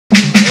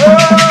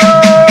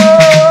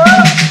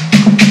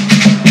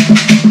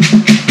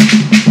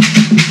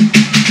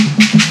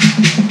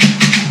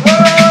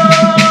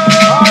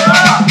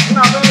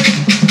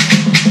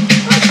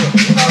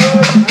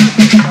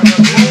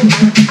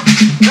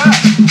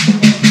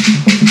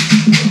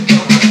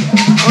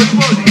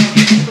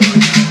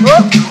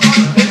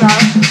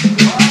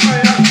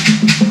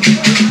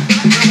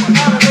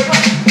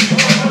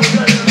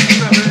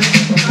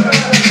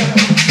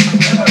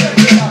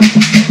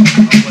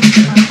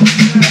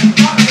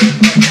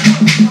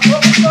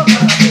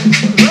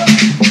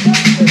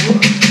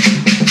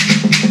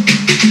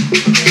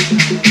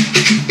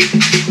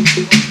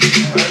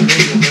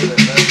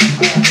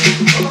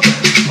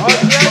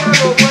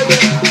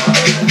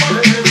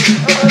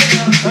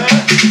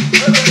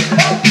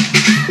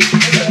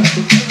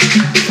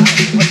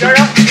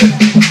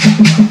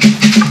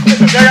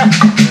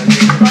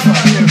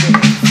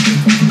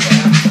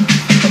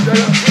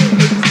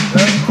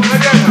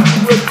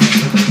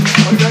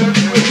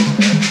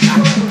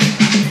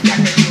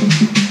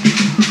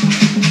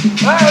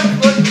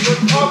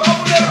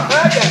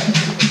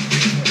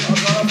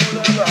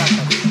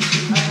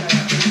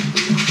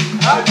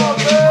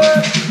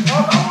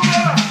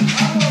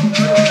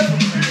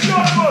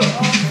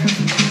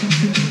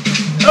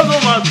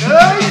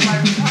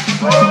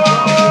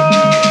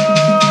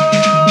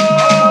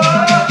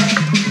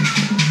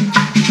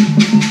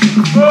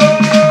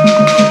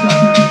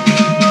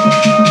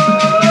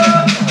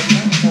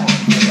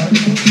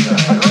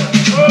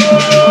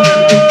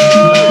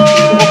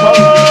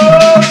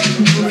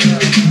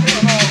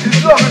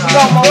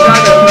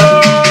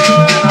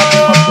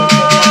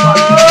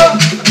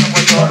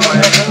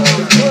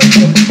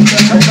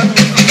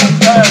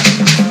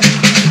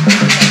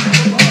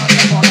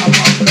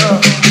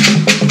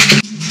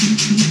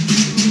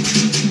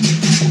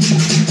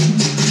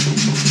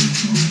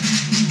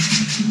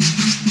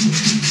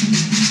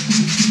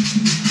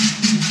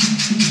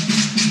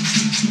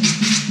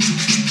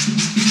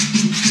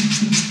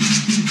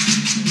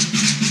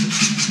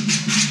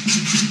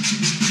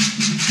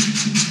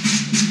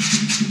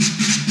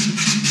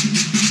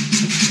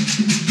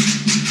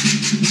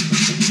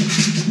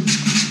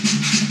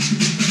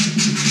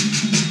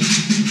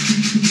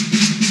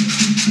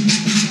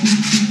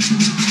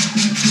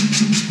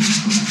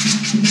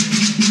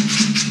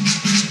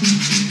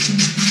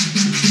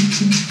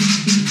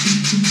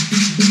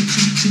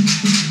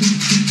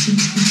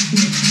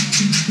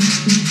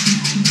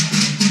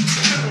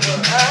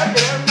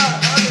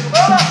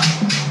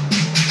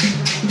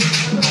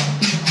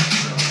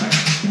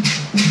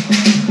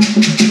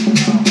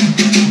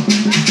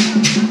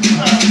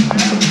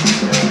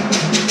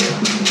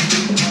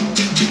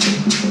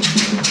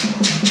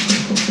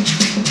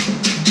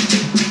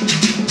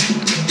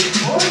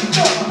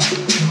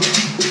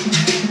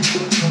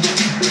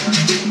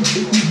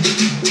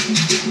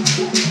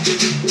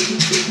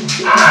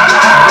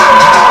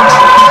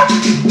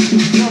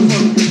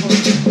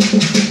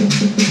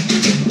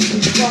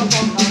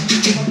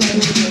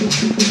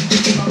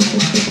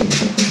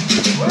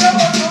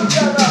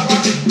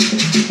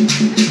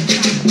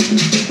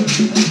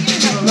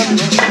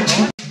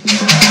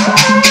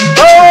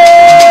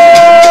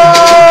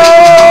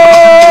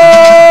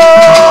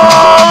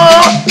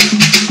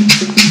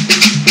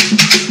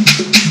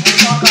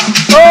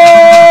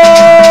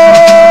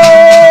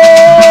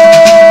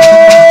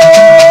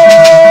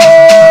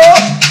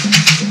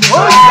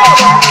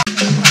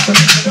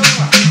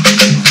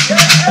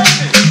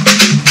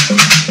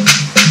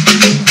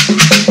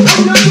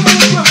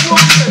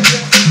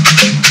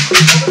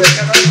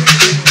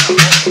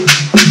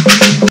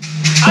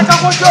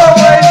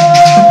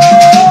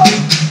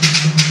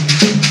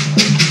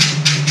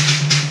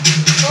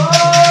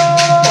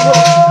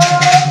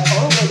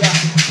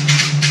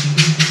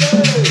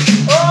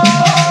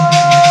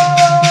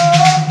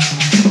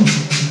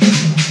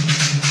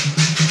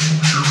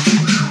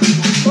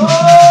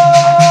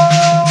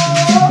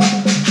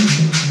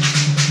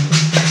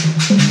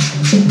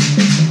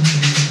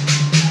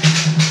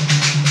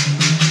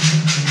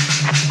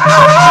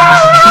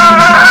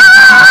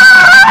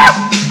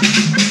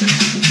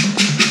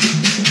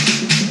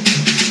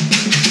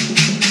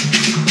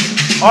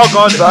Oh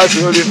God, that's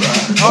really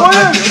bad. Oh,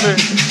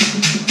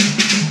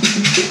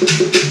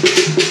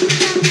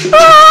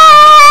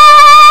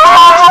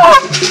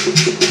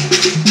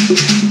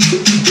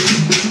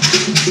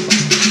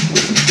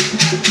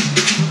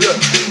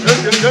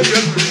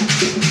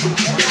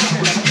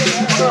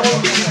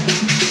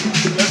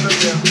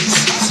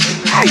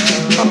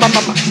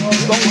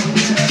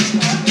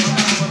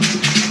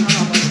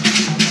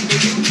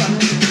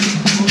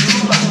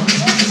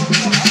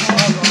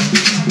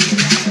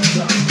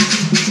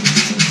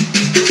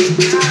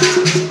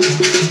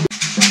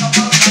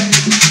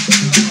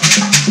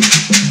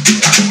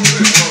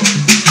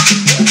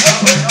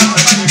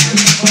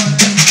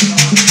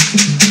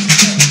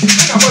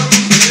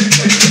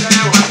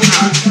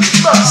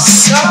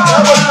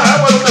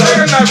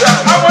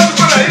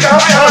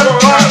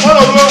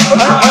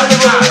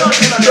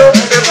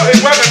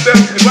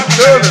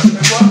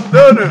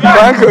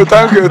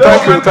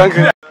 Thank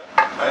you.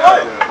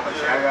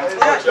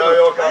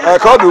 I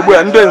called you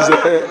and then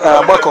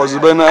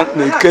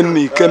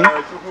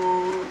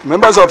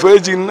members of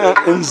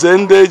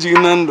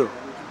Ezinando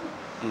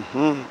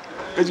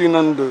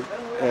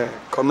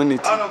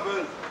community.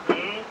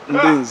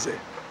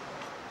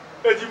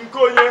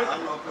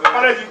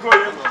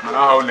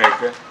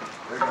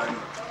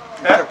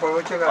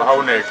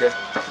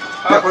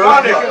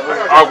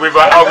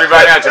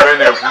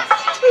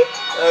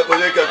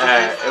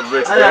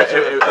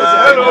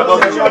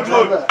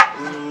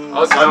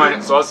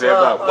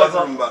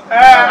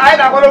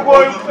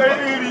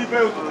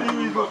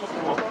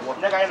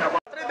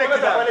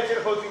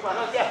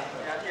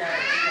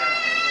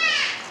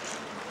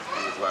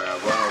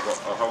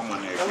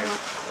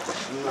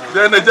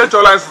 Then the judge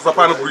lines is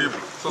upon brief.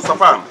 So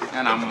Sapan.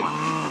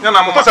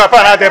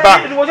 Sapan at the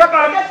back. It was a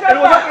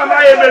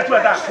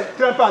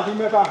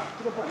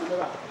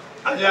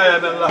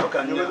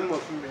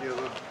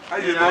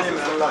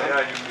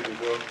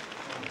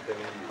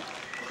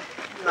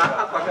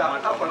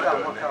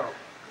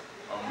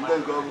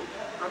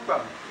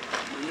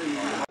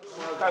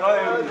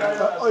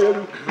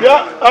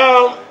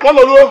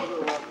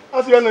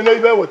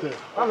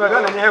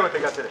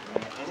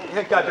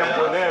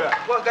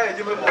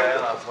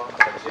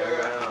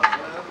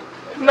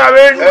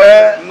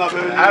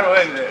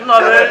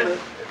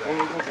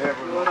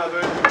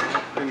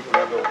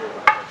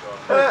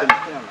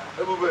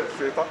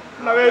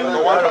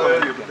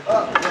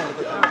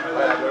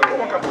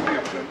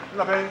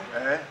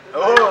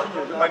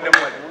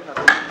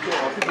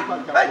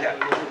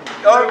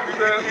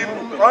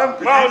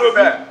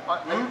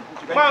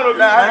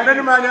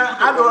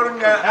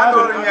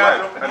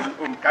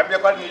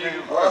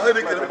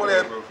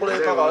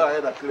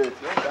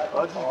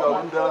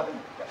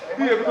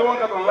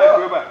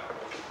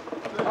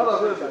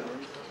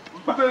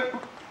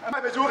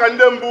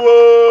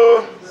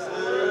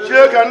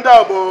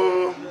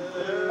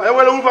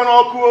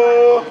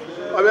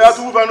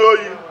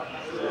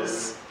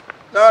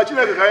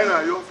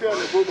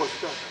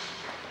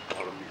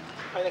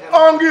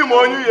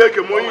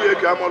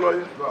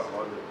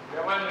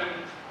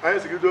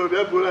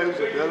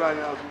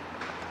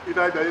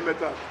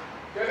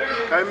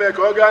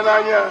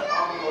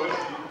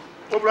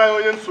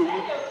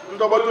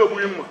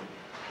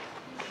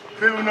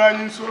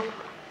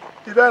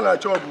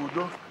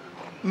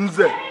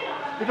Nze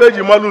ife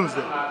ji malu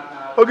nze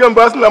oge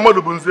mgbe asị na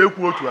mmadụ bụ nze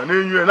ekwu otu a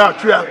na-enyu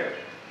na-achụ ya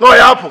na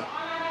ya apụ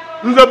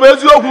nze bụ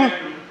eziokwu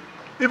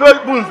ife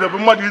bụ nze bụ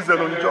mmadụ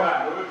izere njọ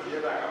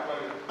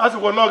a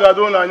sịkwa na ọ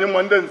ga-adụ na anyị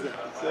mma ndị nze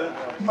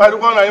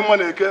adịkwa na anyị mma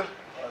na eke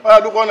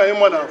adịkwa na anyị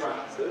mma na afọ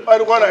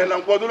adịkwa na anyị na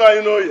nkwọdụrụ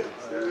anyị n'oye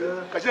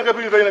ka Chineke bụ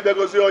ife anyị na-abịa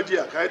gozie ọjị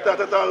a ka anyị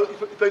tata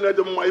ife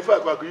na-edị mma ife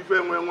akụ ife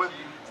enwe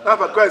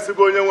n'afa Kraịst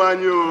bụ onye nwe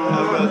anyị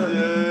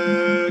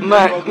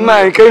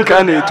nna nke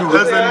a na-etu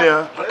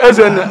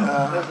Ezenna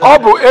ọ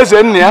bụ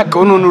Ezenna ya ka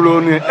unu nụrụ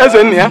onu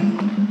Ezenna ya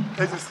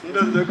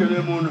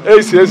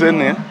esi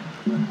Ezenna ya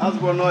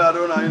azụkwa na ya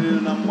dịrị na anyị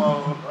niile na mma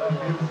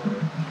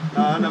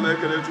na ana m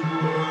ekele Chukwu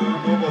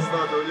n'ụbọchị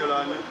taata o nyere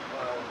anyị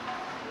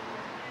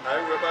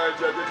nweta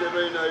ejeje ebe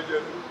anyị na-eje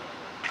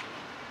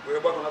wee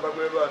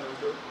gbakọnatakwa ebe a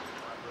n'udo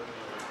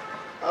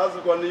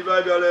azụkwa na ibe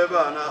anyị bịara ebe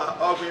a na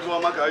ọ bụ ibe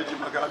ọma ka anyị ji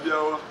maka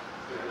abịawa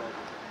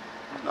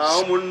na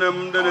ụmụnne m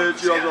ndị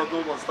na-echi ọzọ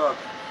n'ụbọchị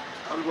taata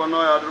azụkwa na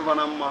ya dịrịba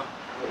na mma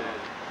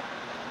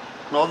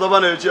na ọzọba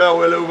na-echi ya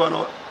wee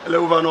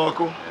elewuva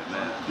n'ọkụ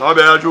na ọ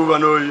bịa ya jụ ụva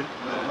n'oyi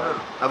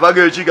aba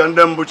ga-echi ka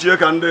ndị mbụ chie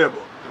ka ndị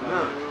Igbo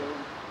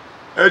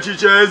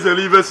echiche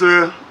ezere ibe so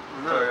ya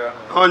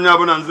onye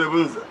bụ na nze bụ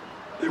nze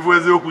ifu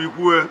eziokwu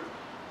ikwue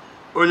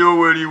onye o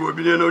were iwe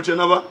binye n'oche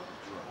naba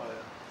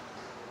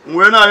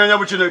wee na-anya anya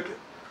bụ Chineke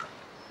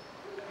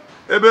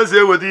ebe ezi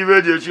eweta ibe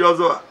eji echi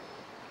ọzọ a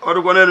ọ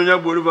dịkwa n'elu ya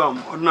gburu ba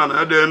ọdịnala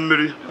ya dee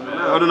mmiri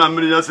ọdụ na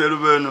mmiri ya si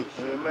erube enu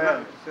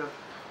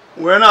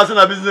wee na-asị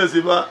na biznes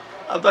ba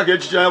ata ka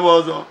echiche anya bụ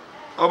ọzọ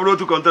ọ bụrụ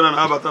otu kọntena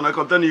na-abata na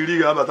kọntena 10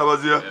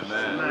 ga-abatabazie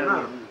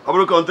ọ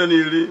bụrụ kọntena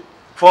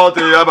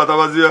 40 ya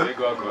abatabazie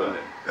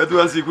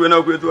etu a nsi kwue na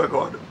okwu etu a ka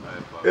ọ dị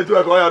etu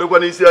a ka ọ ya dịkwa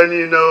n'isi anyị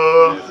niile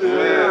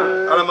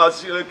ana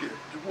masị Chineke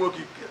Chukwu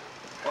okike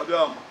ọ dị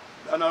ama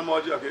ya na ama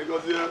ọjọọ ka ị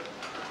gọzie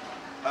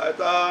anyị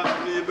taa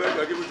n'ibe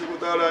ka gị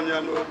bụchikwutara anyị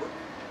ya n'ogbe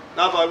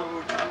n'afọ abụbụ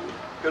Chukwu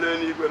kere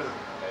n'igwe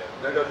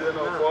na gazie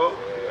n'ọfọ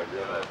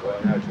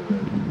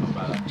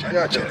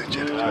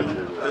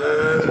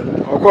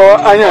ọkwa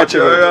anyị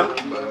achere ya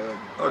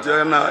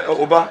ọchịagha na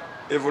ụba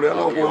ịfụrụ ya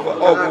n'ọkwa ụba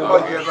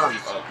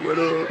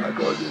were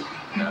aka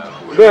ọjọọ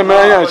na-eme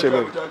anyị achere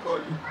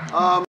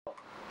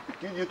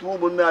ka iji tụọ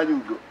ụmụnne anyị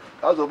ugo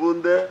azọbụ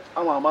ndị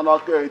ama ama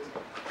n'Awka Etiti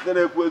ndị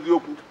na-ekwu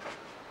eziokwu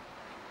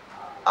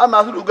a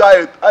na-asụ ugo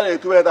a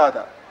na-etu ha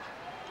tata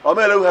ọ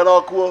ma elewu ha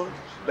n'ọkụ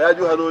bịa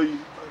jụ ha n'oyi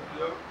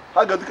ha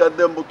ga-etu ka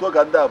ndị mbụ tụọ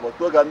ka ndị abụọ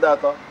tụọ ka ndị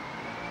atọ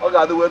ọ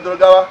ga-adị wee doro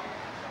gawa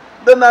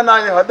ndị nna nna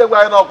anyị ha ndị gwa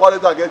anyị n'ọkwa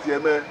dịtụ a ka esi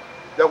eme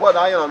jakwa na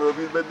anyị nọ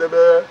n'obi ikpe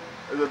ndebe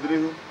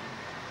Ezediniru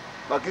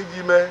maka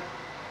iji mee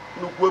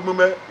nnukwu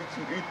emume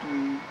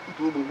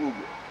itu ụmụ ha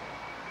ugo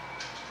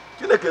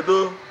Chineke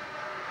doo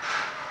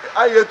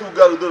anyị etu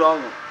ugo udo na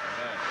ọṅụ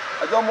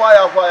ajọ mmụọ anyị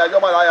afọ anyị ajọ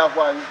mmadụ anyị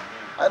afọ anyị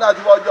anyị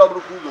na-atụba ọjọọ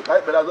bụrụkwa ụzọ ka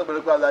anyị kpere azụ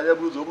kperekwa azụ anyị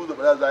bụ ụzọ bụ ụzọ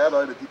kpere azụ anyị nọ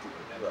n'etiti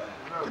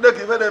Chineke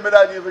ife na-emere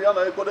anyị ife ya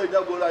na ịkwado enye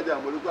gboro anyị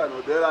agberekwa na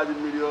odere anyị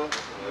mmiri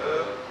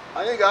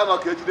anyị ga-anọ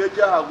ka ejide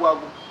echi ahụ agwụ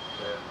agwụ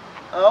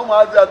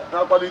ụmụazị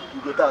na-akwado itu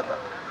ugo tata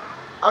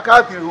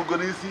aka tiri ugo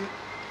n'isi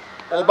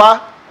ụba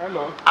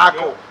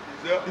akụ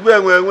ibe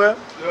enwe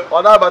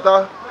ọ na-abata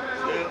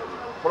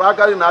pụrụ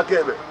aka dị na aka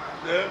ekpe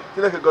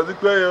Chineke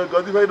gọzikwe ya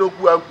gọzi ife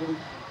n'okwu ya kwuru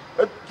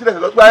Chineke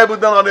gọzikwe anyị bụ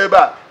ndị nọ n'ebe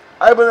a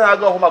anyị bụ ndị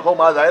na-aga ọhụ maka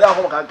ụmụazị anyị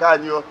na-ahụ maka nke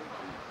anyị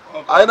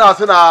anyị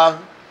na-asị na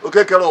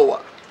oke kere ụwa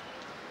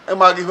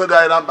ịma gị ife dị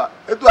anyị na mba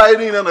etu anyị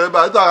niile nọ ebe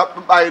a etu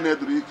mkpa anyị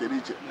na-eduru iche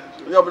n'iche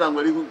onye ọbụla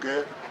nwere ihu nke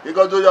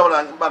ịgọzi onye ọbụla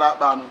mkpa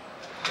na-akpa anụ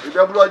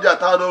ịbịa bụrụ ọjị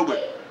ata n'ogbe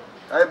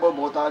anyị bụ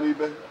ụmụ ụta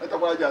n'ibe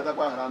ịtakwara ji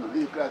atakwa ahara anụ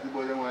n'ihi Kraịst bụ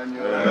onye nwe anyị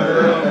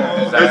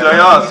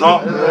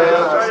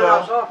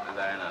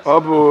ọ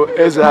bụ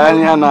eze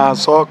anya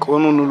na-asọ ka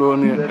unu nụrụ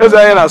onye eze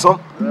anya na-asọ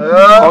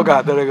ọ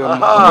ga-adịrị gị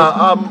mma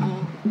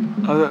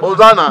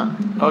ụzana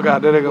ọ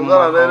ga-adịrị gị mma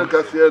n'elu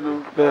kasị elu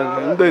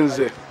ndị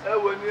nze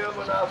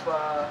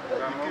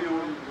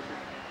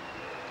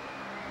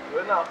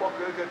na-akpọkọ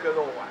eke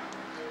kere ụwa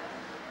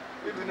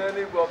ibi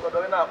n'eluigwe ọkọdọ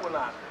ị na-akpụ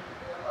n'ala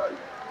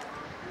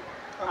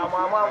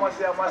ama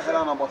amasị akpọ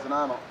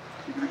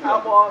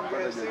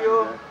ga-esi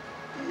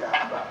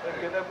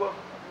ekenegbo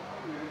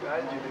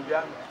anyị jiri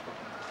bịa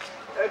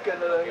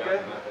ekenere nke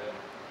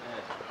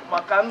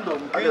maka ndụ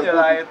nke ị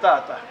nyere anyị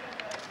tata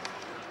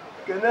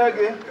kene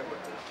gị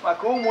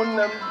maka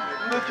ụmụnne m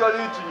ndị chọrọ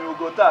itinye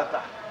ugo tata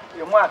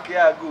ịma aka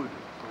ya good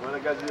were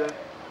gazie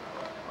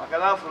maka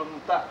na afụrụ m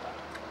tata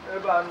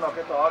ebe a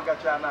nnọkịta ọ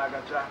gacha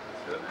na-agacha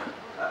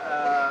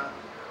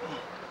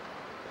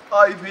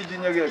ọ ife iji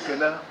nye gị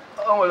ekene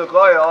o nwere ka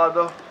ọ ya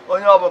ọdọ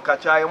onye ọ bụ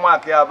kacha ịma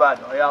aka ya bad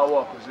ọ ya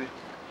wọkụzi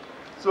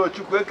so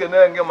Chukwu ekene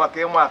gị maka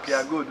ịma aka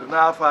ya good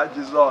n'afa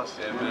Jizọs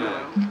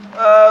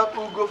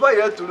ugo fa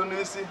ya eturu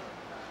n'isi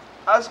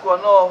asịkwa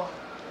nọ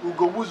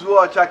ugo gbuzuo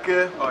ọchake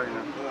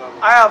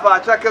anya fa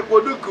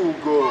achakekwa dịka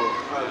ugo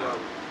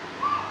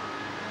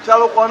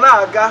chalụkwa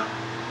na-aga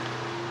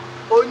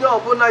onye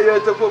ọbụla ya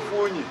etekwefu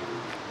unyi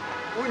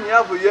unyi ya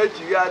bụ ya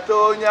echighị ata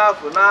onye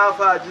afọ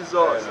n'afa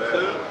Jizọs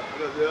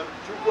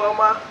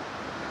Chukwuọma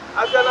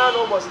abịa na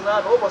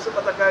ụbọchị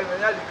kpatakarị na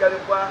ya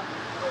dịkarịkwa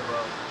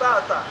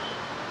tata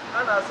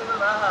a na-asị na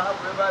aha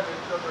ahapụ ebe a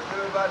na-eji ọzọ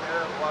jere ebe a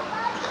na-ere mkpa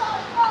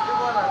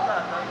ebe ọ na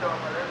tata ndị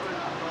ọmara ebe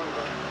oji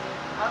n'ụlọ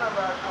ana m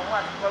anwa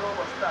achịkwara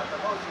ụbọchị tata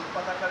na otu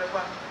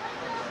kpatakarịkwa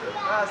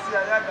na-asị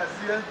anyị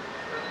agazie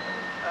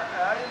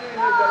anyị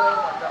niile bịara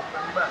maka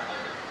mmemme a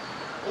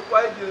ụkwụ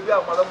anyị jiri bịa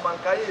mara mma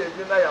nke anyị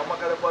ga-eji na ya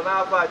amakarịkwa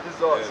n'afọ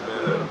Jizọs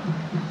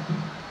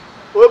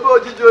obe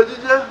ojije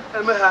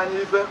emeghe anyị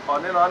ife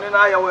ọnịna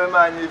anya wee eme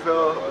anyị ife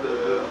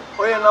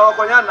onye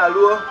na-awakwanye a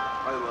na-ruo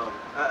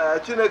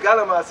Chineke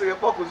ana m asị gị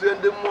kpọkụzie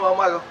ndị mmụọ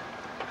ọma gị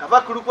ka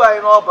fakurukwa anyị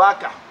n'ọba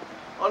aka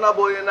ọ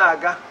na-abụ onye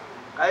na-aga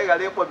ka anyị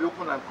ghara ịkpọbi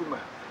ụkwụ na nkume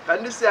ka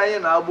ndị si anyị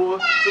na-agboo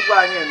tupu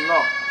anyị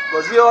nnọọ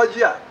gọzie ọjị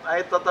a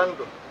anyị tata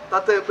ndụ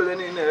tata ekpere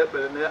niile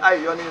ekpere na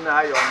ayịyọ niile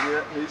ayọ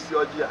n'isi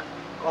ọjị a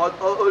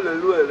o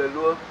leluo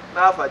eleluo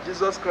n'afa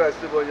Jizọs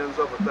Kraịst bụ onye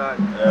nzọpụta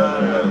anyị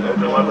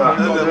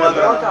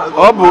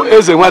ọ bụ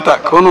eze nwata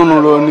ka unu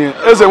nụrụ onye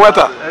eze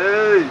nwata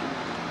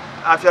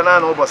afịa na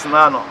ụbọchị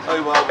na-anọ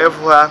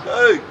efu ha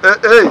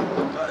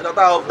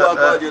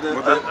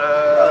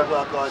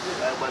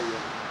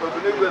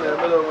obiligwe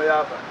na-emere onwe ya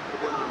afa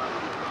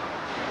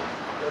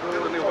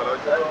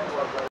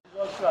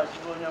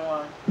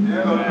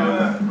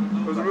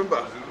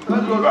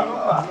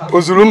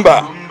Ozurumba.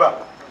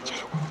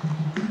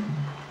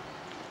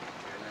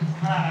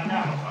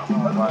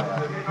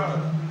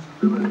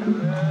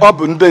 Ọ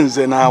bụ ndị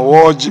nze na-awa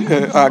ọjị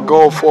aga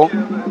ọfọ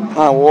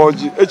na-awa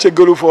ọjị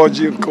echegoro ụfọ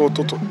ọjị nke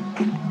ụtụtụ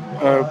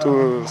to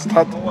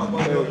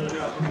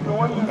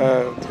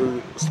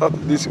start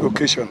this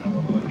occasion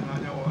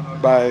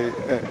by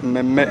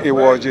mmemme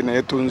ịwa ọjị na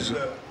ịtụ nzu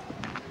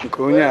nke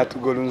onye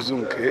atụgoro nzu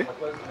nke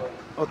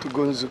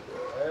ọtụgo nzu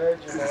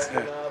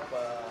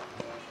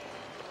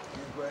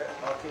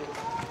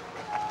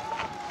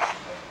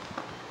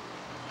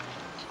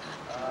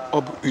ọ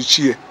bụ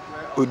ichie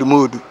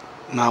odumodu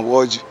na awa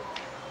ọjị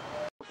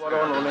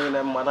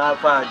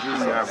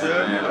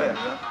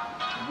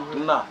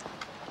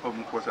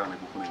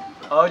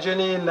ọjị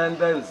niile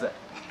ndị nze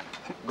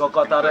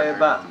gọkọtara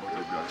ebe a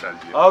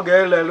ọ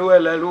ga-elelu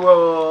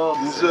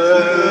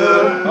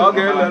ọ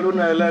ga-elelu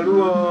na elelu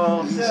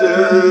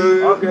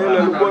ọ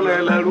ga-elelukwo na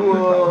elelu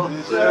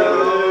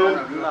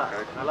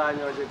ala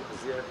anyị ọjị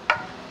gọzie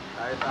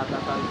anyị tata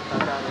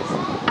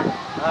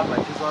n'aba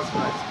Jizọs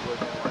Kraịst bụ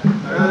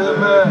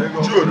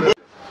onye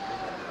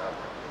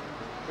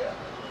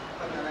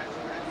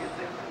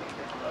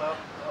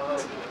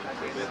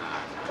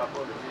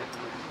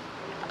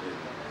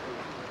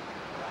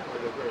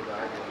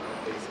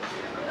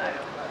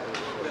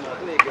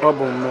ọ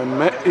bụ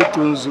mmemme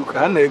ịtụ nzu ka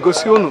a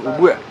na-egosi unu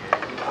ugbu a.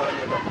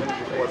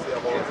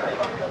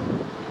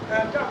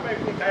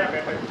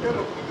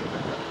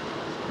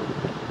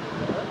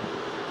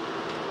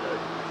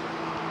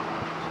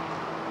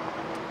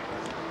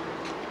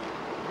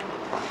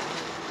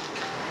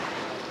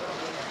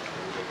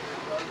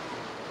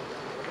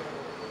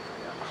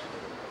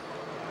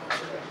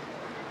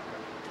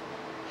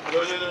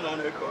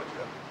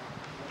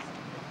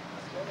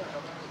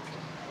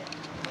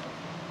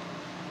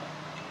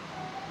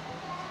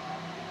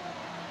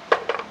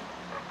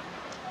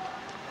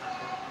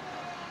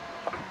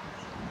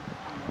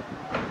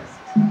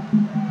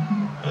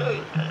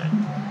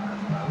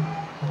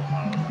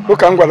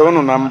 Ụka m gwara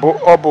unu na mbụ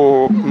ọ bụ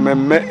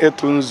mmemme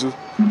ịtụ nzu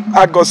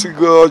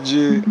agọsigo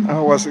ọjị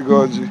awasigo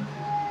ọjị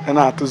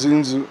na-atụzi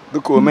nzu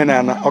dịka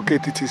omenala Awka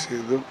Etiti si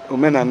edo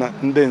omenala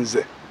ndị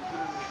nze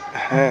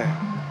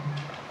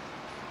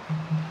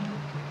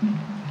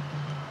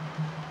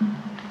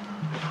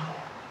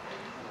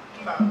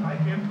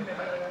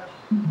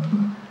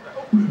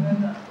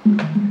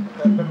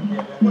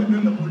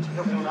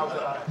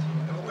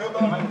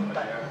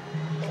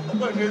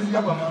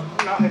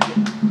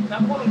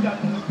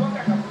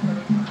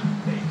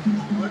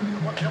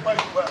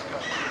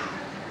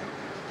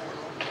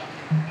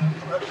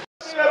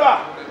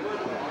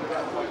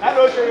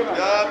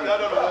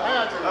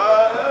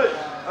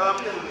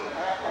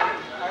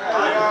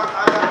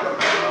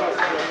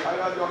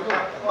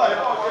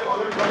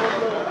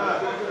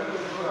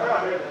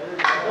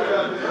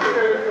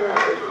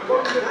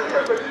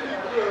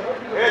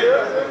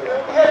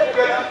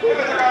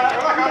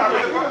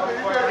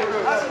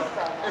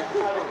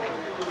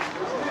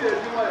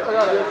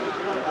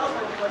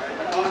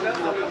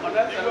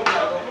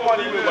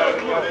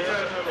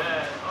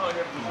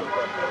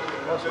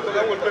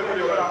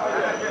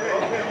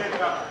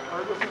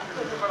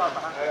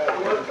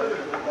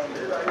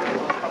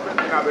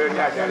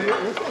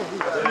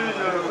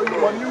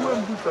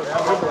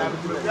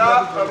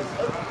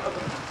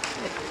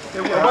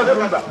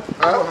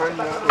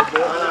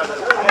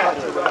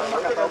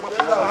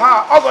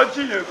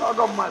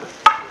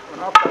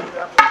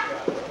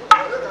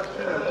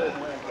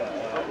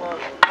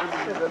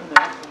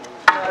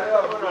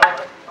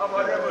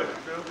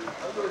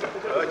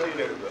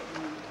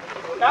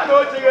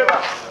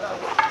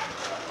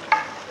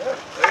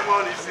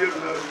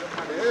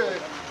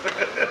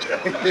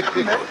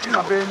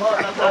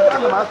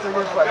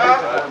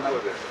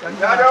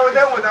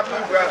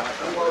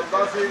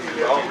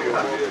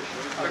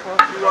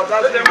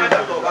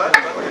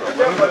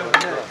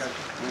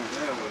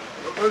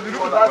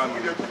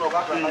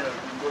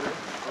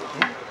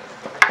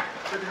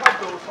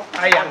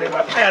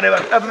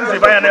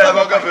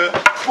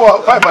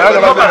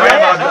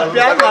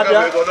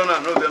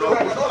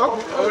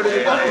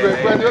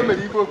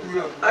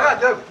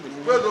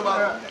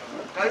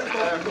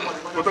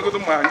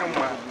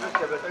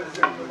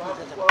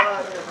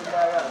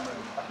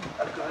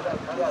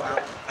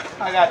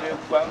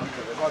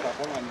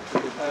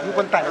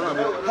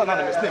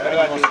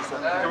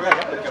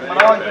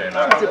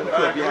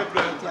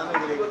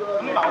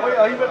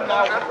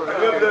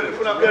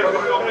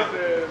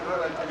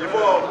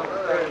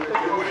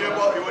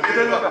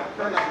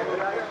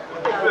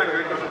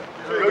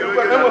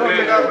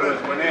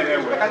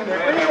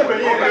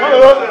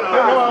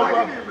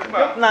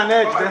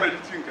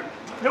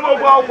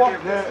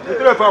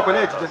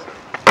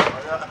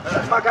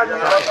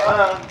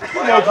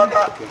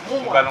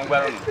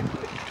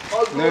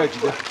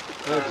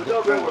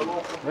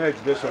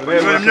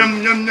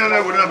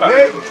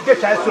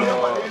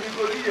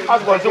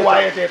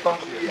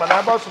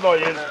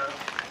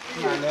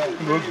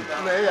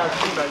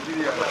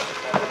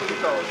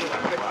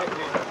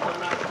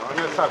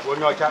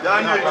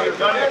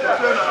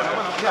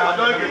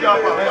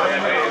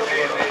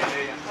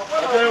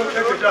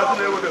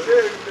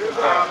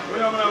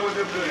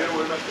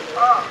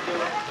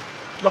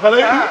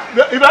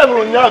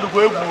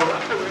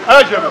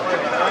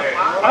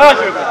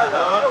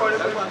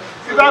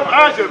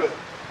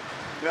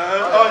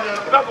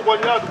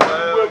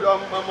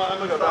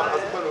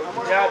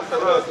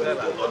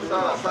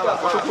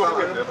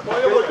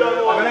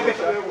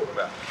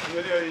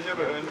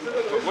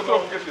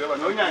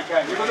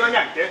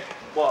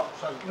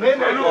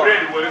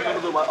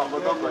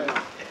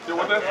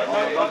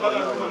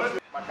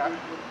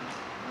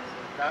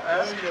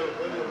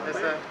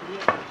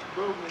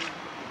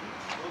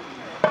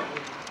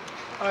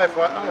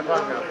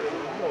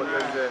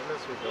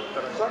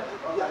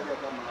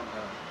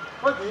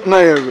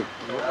Nayeru.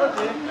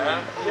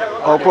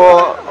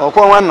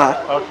 Ọkwa nwanna.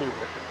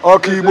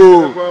 Ọka Igbo.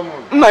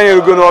 Nna ya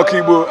erugo n'Ọka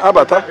Igbo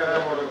abata.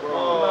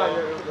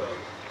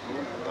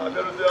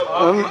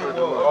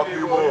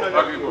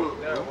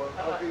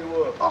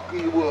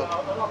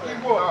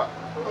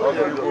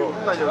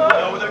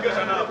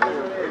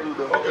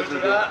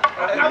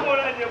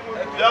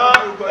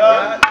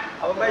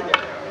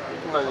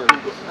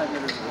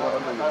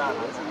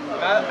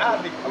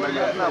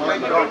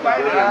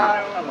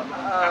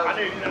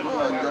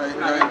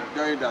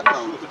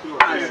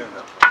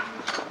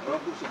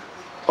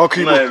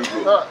 Okay.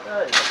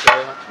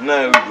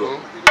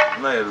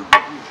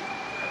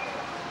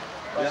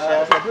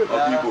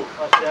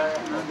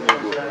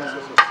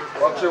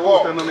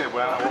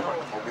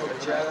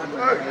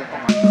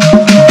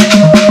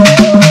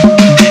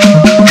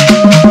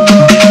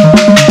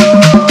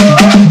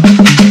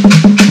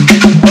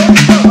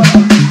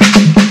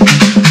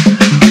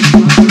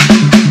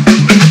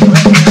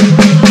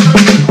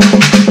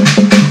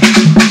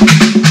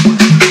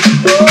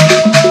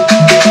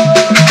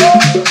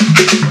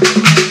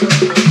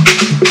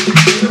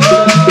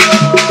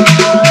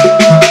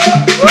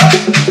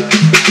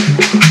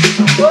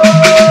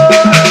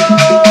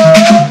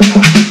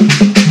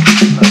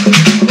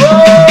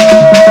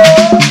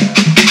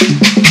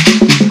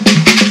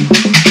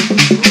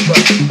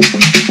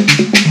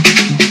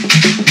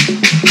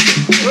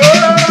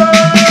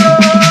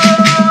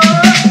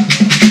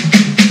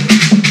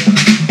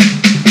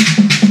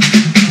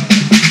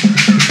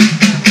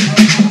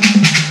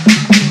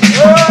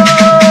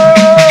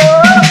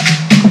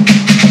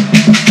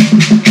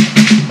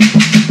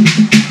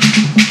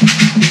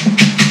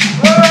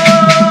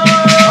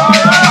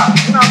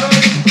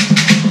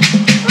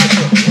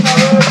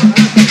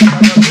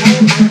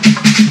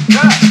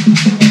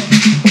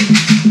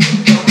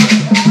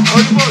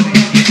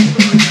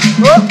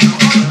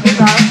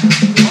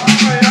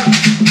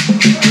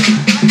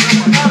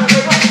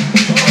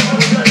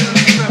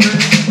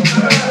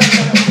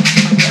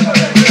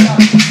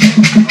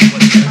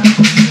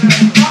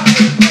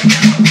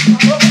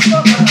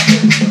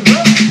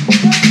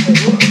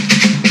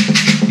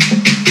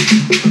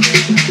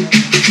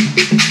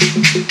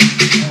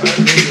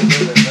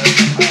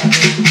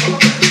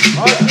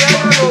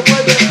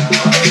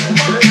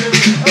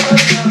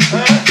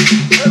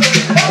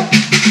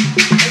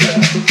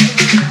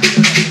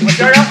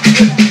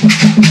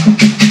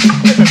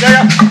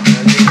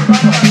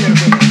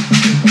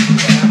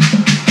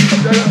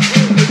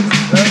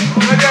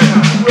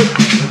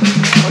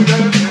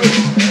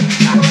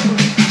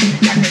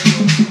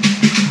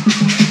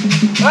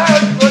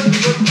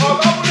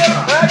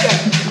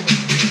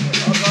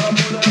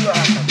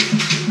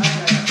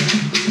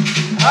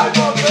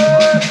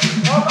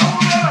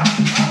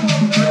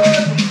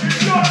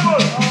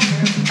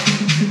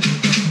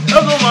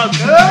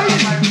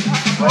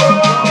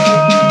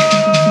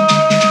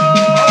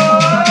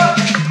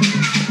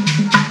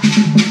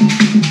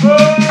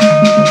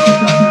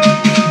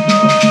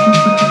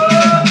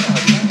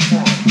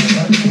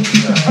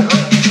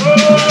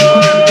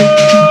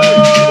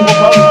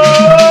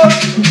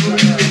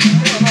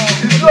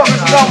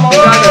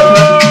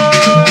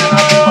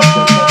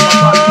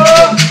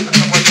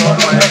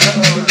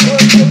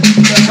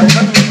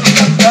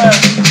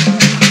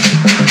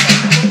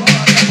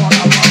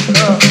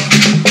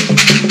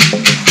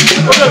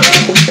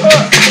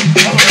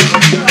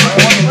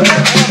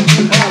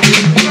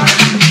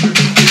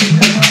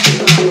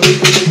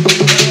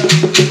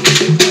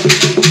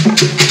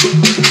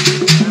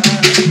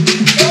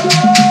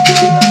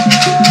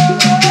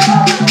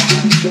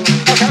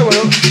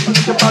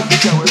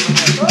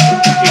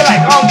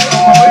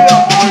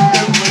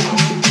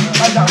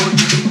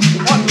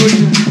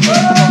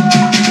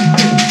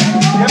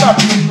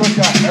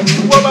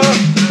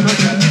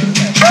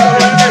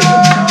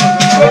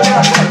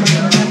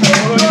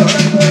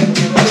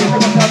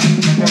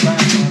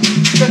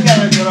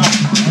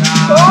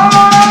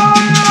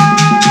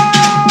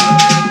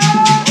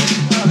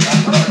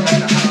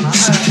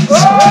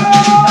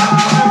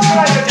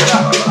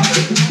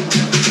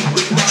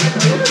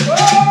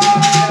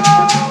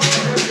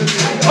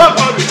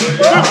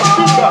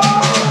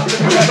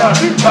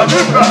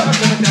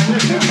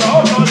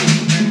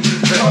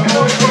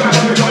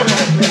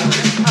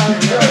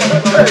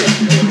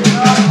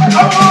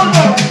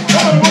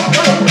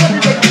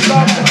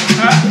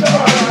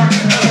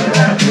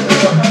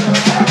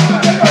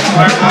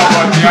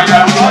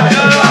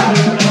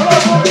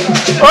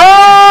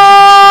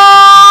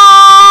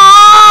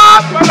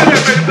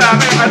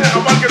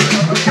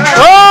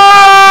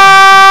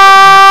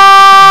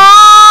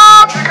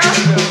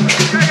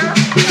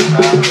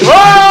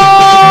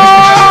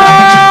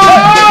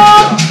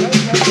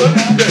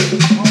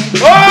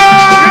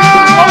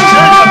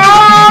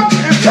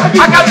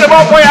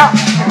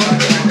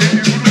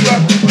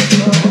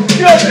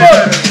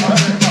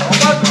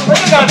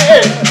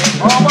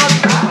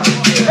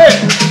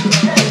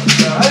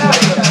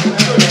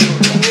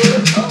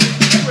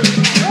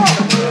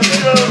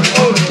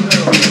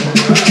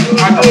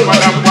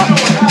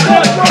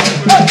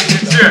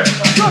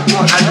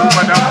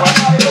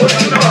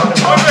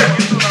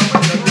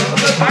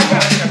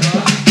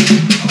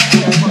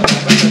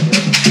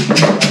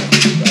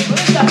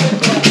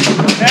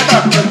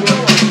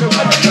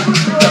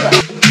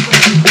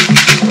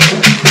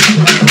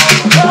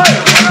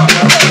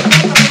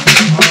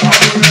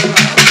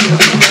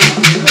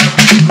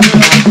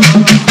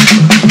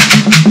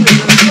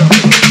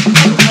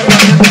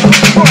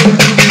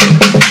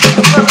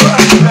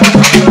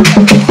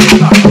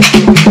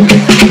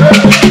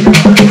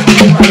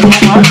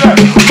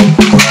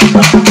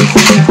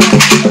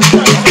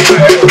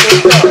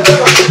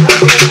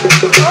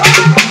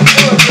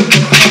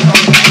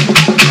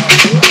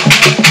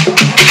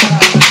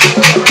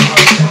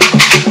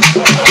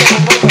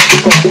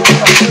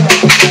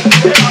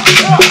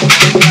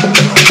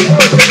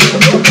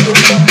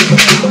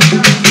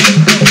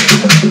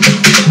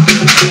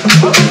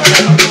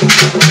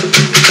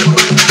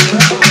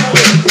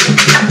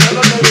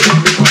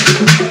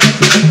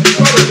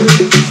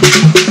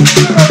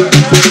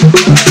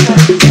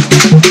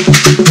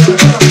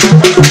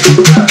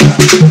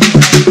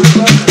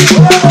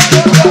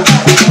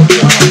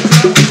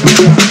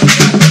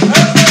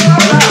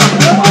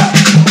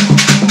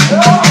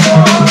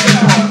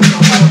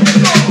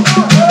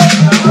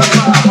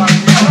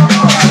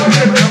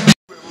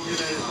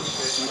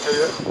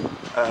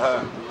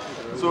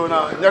 So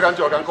na nyaka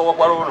nti okan ko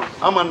wakwara wono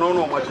ama no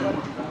no machi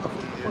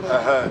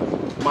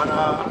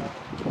mana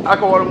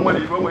akọwara mmadụ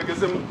ibe onwe ike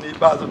sị m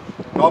n'ikpeazụ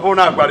na ọ bụrụ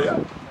na agbara ya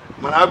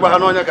mana agba ha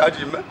n'ọnya ka a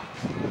ji mee.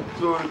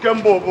 So nke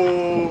mbụ bụ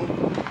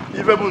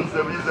ife bụ nze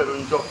bụ izere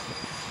njọ.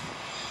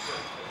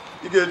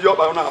 Ị ga-eji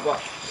ọkpa na-aba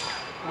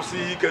kwụsị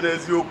ike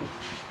n'eziokwu.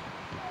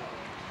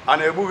 A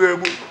na-egbu gị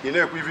egbu ị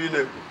na-ekwu ife ị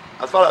na-ekwu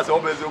as far as ọ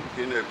bụ eziokwu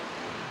ka ị na-ekwu.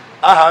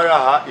 Aha agha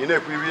ha ị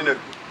na-ekwu ife ị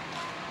na-ekwu.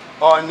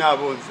 Ọnya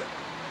bụ nze.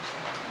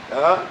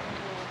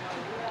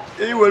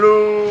 Iwere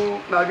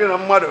na gị na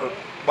mmadụ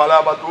gbara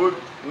agbata obi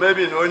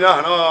mebi na onye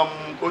ahụ na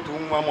otu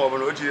nwa ma ọ bụ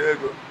na o ji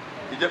ego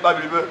ije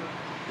kpabiri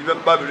ibe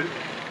mkpabiri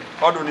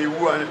ọdụ na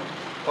iwu anyị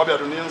ọ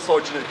bịadụ n'ihe nsọ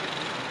Chineke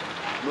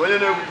na onye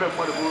na-egwu ife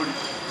mmadụ bụ ori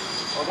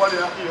ọ gwaghị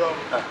ya ihe ọ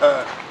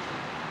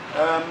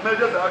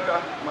mmejọta aka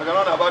maka na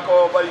ọ na-agbakọ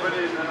ọba ibe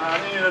niile na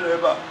anyị niile na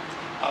ebe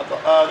a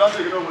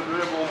agaghị na obodo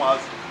onye bụ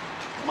ụmụazị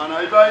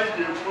mana ibe anyị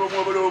ji ekwu onwe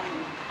obere okwu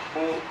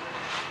bụ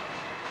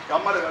ka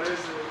mmadụ ghara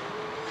isi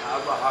na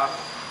agba ha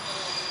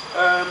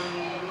 6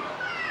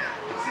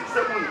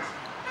 seconds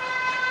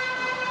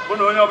bụ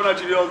na onye ọbụla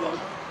chiri ọzọ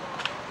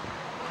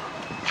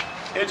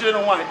echiri na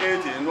nwaanyị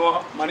 80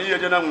 nụọ mana ihe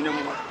eje na nwunye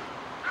mma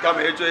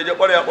kama eche eje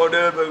kpọrọ ya kpọdo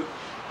ebe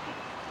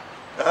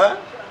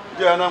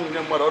je ya na nwunye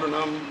mmadụ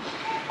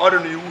ọdụ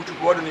na iwu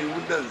Chukwu ọdụ na iwu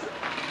ndị nze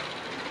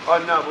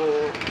ọnya bụ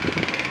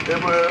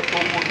ebe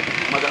okwu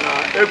maka na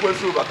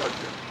ekwesị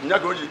ụbatazi nya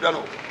ka o ji bịa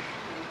n'ụwa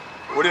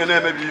were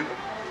na-emebi ibe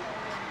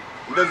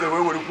ndị nze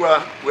wee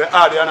werekwa wee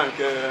adị ya na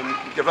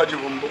nke faji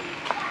bụ mbụ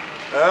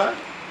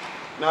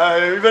na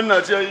ibe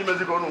nna chi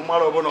imezi ka ụnụ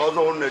mara ọbụla ọzọ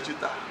ụnụ na-echi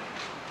taa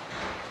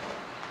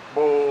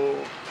bụ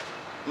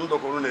ndụ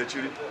ka ụnụ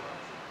na-echiri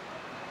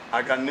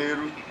aga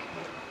n'iru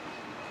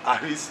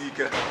ahụ isi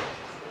ike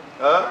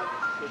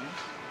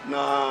na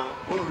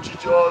ụnụ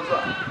chichi ọzọ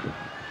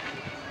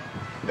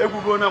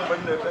egwugo na mgbe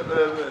m na-ekpe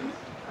ekpere ebe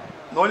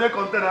na onye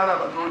kọntena a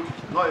na-abata otu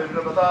na ọ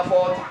ebidobata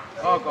 40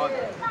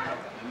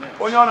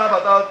 onye ọ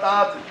na-abata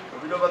 30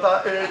 obidobata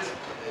 80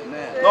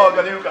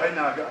 n'ọganihu ka anyị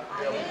na-aga.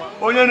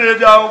 Onye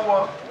na-eji akwụkwọ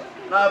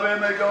na-aba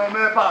emega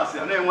mee paasị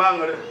ya na-enwe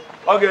aṅụrị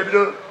ọ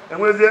ga-ebido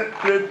enwezie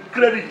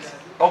kredit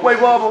ọkwa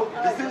ibe ọ bụ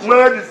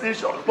nwee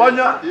distinction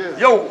kpọnya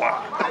ya ụwa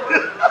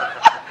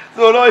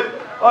so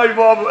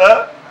oyibo ọ bụ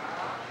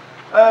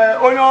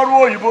onye ọrụ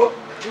oyibo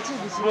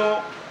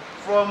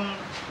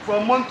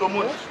from month to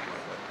month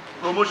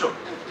promotion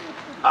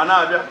a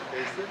na-abịa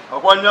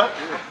ọkwanya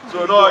so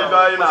n'oyibo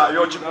anyị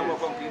na-ayọ Chukwu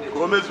ka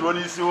o mezuo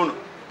n'isi ụnụ.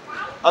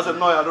 A sị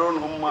nọọ ya dụrụ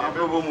ụnụ mma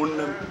bụ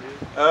ụmụnne m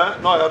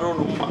nọọ ya dụrụ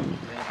ụnụ mma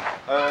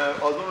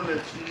ọzọ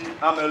na-echi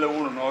amele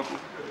ụnụ n'ọkụ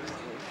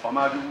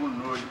ọmadịwu ụnụ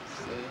n'oyi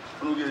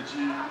ụnụ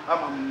ga-echi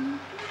ama m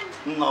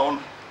nna ụnụ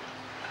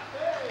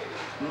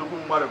nnukwu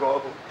mmadụ ka ọ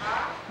bụ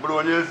bụrụ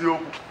onye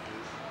eziokwu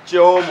chie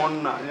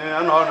ụmụnna anyị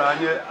anọ na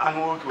anyị aṅụ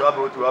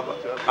otu aba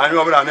anyị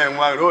ọbụla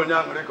na-enwe aṅụrị onye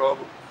aṅụrị ka ọ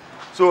bụ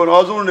so na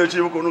ọzọ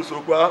na-echi bụ kono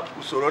sokwa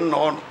usoro nna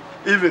ọnụ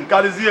even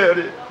karịzie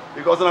ere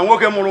because na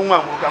nwoke mụrụ nwa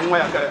mụrụ ka nwa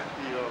ya karịa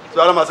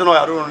so ana masị na ọ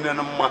ya rụrụ nne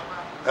na mma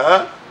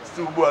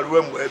site ugbu a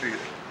ruo mgbe ebighị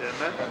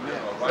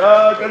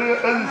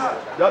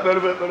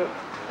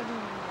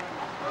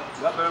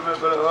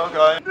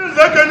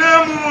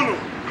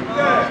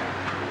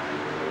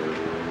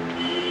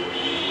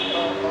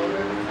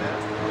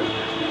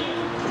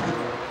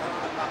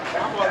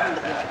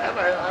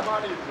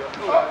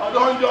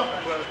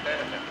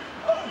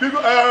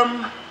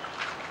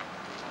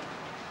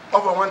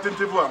over one thing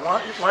people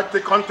one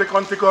take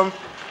on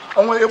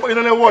I want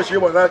to watch you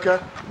like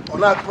on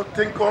that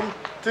think on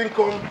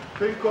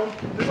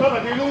this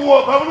one you know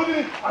what how do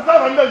you I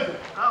saw on that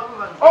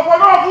oh for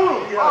no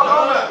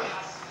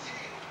fool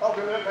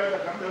okay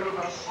come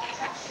there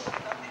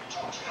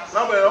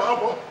now we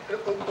abo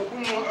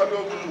okumu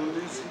adogun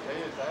nisi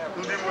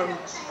ndi mwem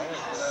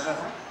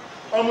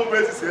omo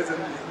beti seze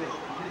ndi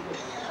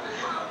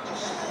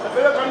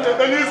abele kan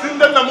de nisi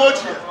ndenda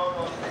mochi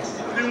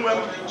ndi mwem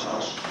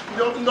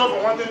ndo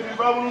for one thing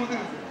people will do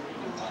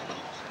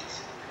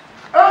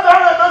eda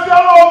na besi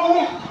ala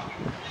ogu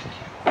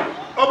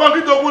oba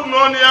kito good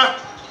no nia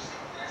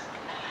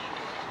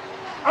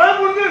ai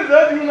bu ndi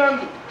ze di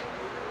nandu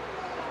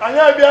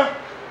anya bia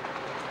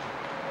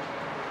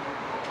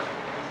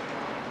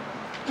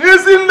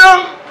n'isi ndị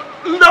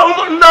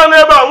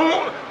na-ebe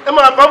a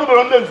ma akpa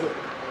mbọrọ ndị nze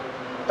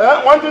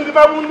nwantị ndị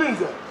babụ ndị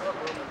nze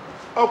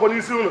ọkwa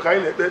n'isi unu ka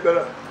anyị na-ekpe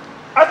ekpere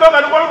aka ọ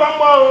ga-adịkwara ụba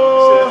mma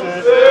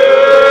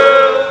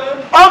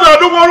ọ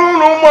ga-adịkwara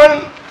unu mma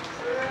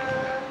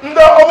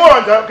ndị ọbụrụ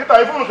nja kịta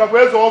ife unu ka bụ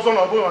eze ọzọ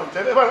na ọbụrụ nja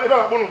ebe a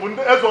na-akpọ unu bụ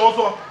ndị eze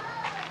ọzọ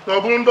na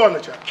ọbụrụ ndị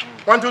ọnịcha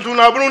nwantị ụtụ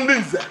na-abụrụ ndị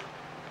nze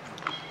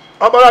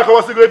ọkpara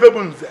akọwasịgo ife bụ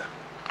nze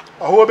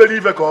ọhụ obere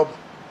ife ka ọ bụ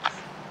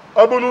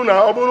ọ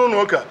bụrụ na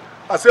ụka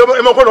asị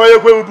emekwa na onye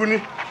ekwe ubuni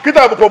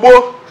kịta bụkwa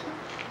gboo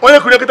onye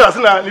kụrụ kịta sị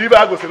na ibe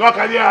a gosiri na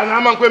ọkarị ya na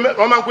ọma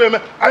nkwe eme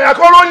anyị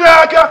akọrọ onye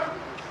aka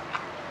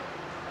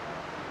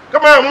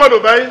kama ya mmadụ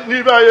banye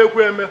n'ibe anyị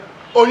ekwe eme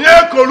onye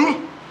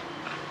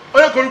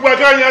korukwa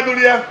aka anyị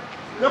adụrụ ya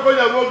nyekwa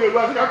ya oge ruo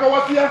asị ka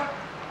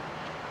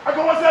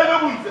akọwasịa ibe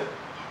bụ nze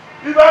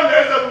ibe a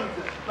na-eze bụ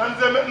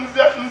nze na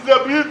nze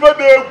bụ ife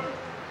dị egwu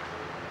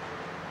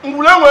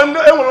mgburu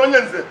enwere onye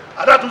nze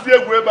adatụzi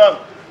egwu ebe ahụ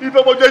ife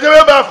gboje ejebe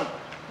ebe ahụ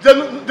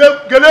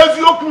gele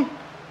eziokwu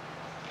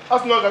a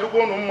sị na ọ ga-adịkwa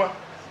ụnụ mma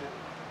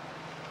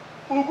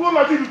ugwu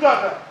na chidu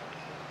tata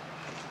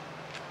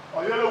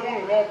onyere unu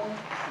n'ọkụ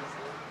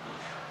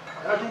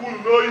onyadugwu unu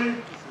n'oyi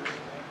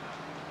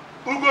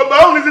ugo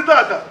baa unu isi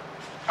tata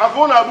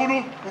afọ na abụrụ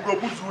ugo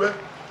butue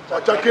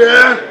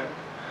ọchakee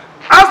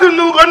a sị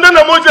na ugo ndị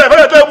na moche efe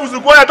ete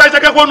ebuzukwa ya ta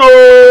ichekekwa no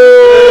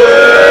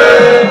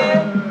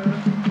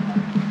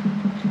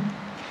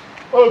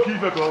oke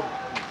ife ka ọ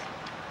bụ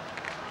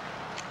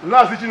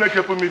na-asị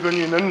Chineke pụrụ ibe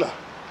niile nna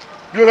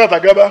bịa nata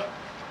gaba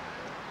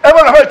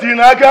ebe na ha etiri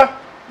n'aka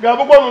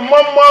ga-abụkwa m mma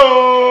mma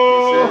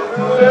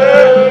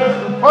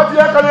ọ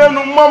tinye aka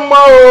n'elu mma mma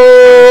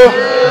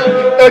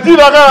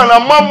etiri aka na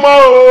mma mma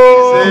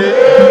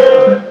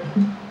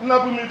nna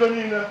pụrụ ibe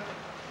niile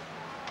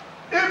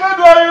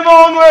ibedu anyị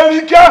n'ọnụ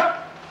erike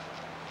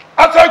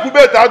ata ikwube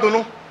ete adụnụ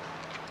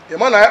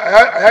ịma na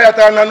aya ya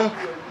taa nanụ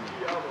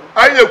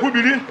anyị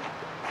na-ekwubiri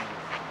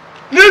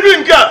n'ibi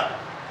nke a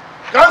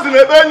ka m si na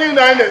ebe enyi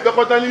na anyị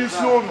na-edekọta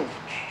n'isi ụnụ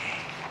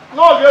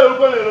n'oge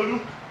erukwe na erolu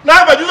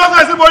n'afa Jizọs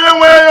Kraịst bụ onye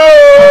nwe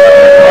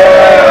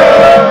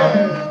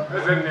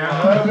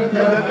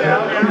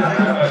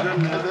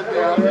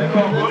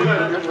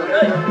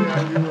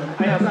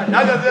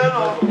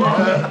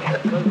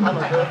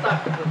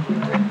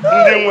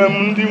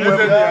ndị nwe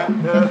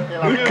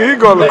m nke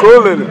ịgọlụ ka o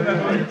lere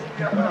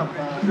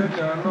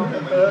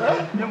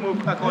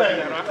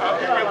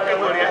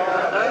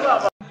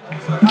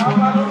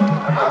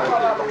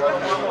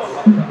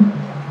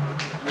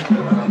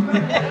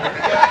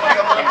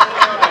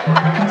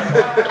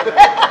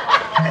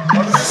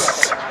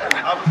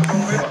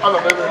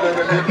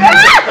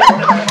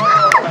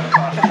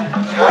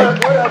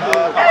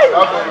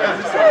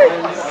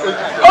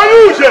onye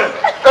uche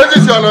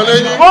Ezisi ọ nọ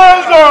n'enyi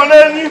ọzọ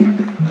n'enyi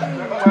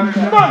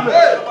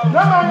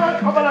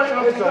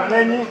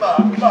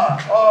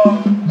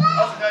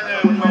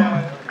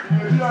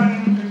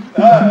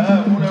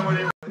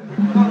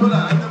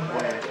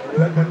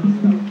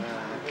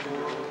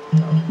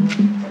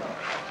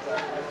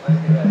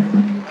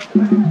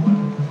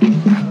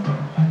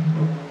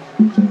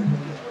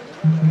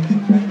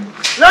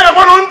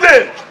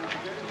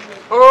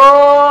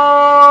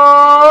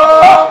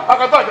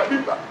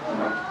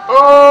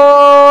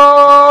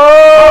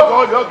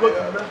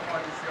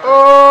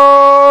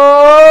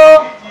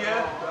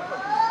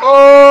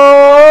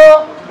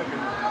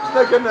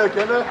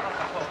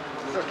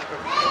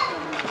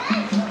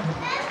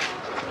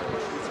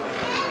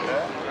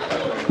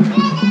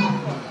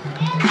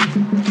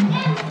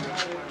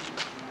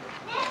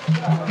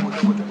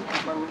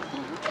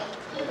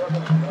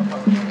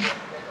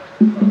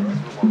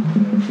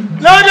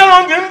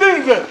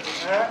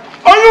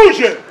onye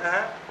uche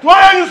tụọ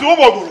ya anyị si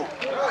ụgbọgụrụ